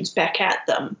emotions back at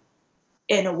them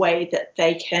in a way that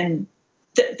they can,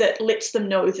 that lets them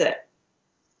know that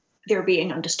they're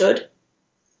being understood.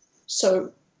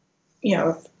 So,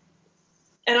 and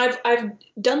I've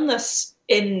done this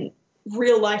in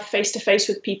real life, face to face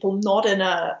with people, not in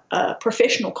a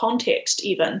professional context,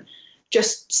 even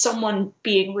just someone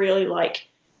being really like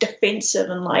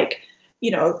defensive and like,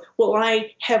 well,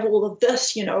 I have all of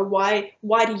this, why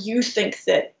do you think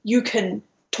that you can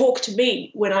talk to me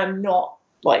when I'm not,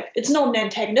 like, it's not an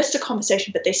antagonistic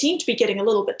conversation, but they seem to be getting a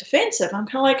little bit defensive. I'm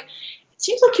kind of like,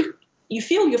 seems like you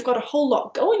feel you've got a whole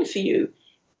lot going for you,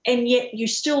 and yet you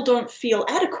still don't feel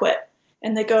adequate.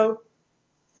 And they go,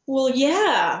 well,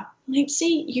 yeah. Like,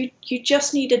 see, you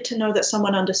just needed to know that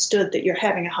someone understood that you're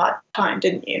having a hard time,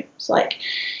 didn't you? It's like,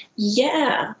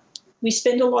 yeah, we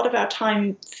spend a lot of our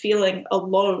time feeling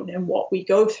alone in what we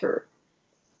go through,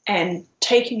 and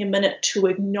taking a minute to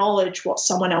acknowledge what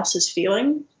someone else is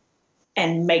feeling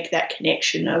and make that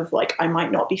connection of, like, I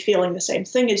might not be feeling the same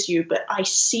thing as you, but I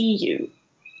see you,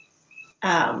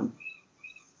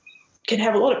 can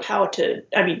have a lot of power to,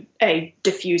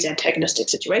 diffuse antagonistic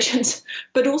situations,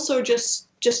 but also just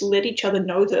let each other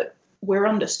know that we're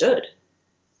understood.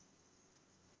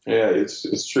 Yeah,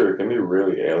 it's true. It can be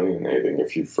really alienating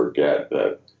if you forget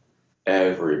that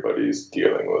everybody's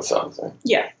dealing with something.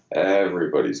 Yeah.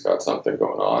 Everybody's got something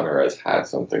going on or has had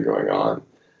something going on,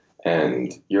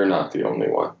 and you're not the only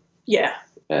one. Yeah.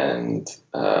 And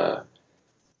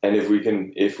if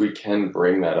we can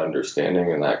bring that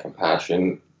understanding and that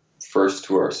compassion first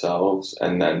to ourselves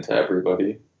and then to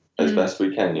everybody as best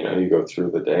we can. You know, you go through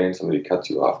the day and somebody cuts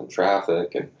you off in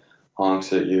traffic and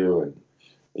honks at you, and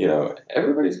you know,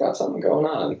 everybody's got something going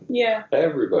on. Yeah.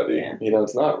 Everybody. Yeah. You know,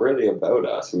 it's not really about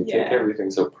us. We take everything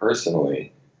so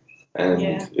personally, and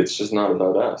it's just not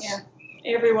about us.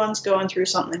 Yeah. Everyone's going through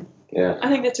something. Yeah. I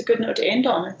think that's a good note to end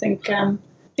on. I think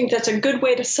that's a good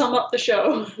way to sum up the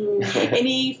show.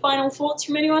 Any final thoughts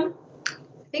from anyone?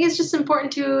 I think it's just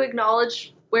important to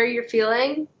acknowledge where you're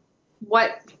feeling,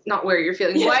 what you're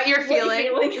feeling,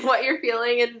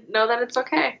 and know that it's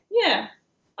okay. Yeah,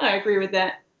 I agree with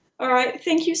that. All right,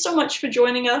 thank you so much for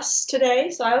joining us today,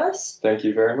 Silas. Thank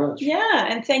you very much. Yeah,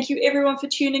 and thank you everyone for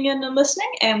tuning in and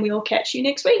listening, and we'll catch you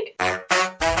next week.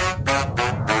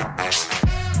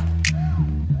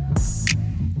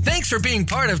 Thanks for being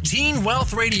part of Teen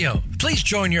Wealth Radio. Please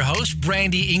join your host,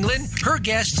 Brandy England, her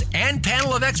guests, and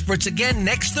panel of experts again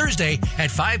next Thursday at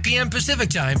 5 p.m. Pacific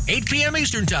Time, 8 p.m.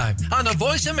 Eastern Time on the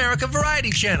Voice America Variety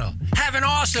Channel. Have an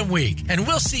awesome week, and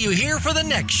we'll see you here for the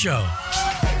next show.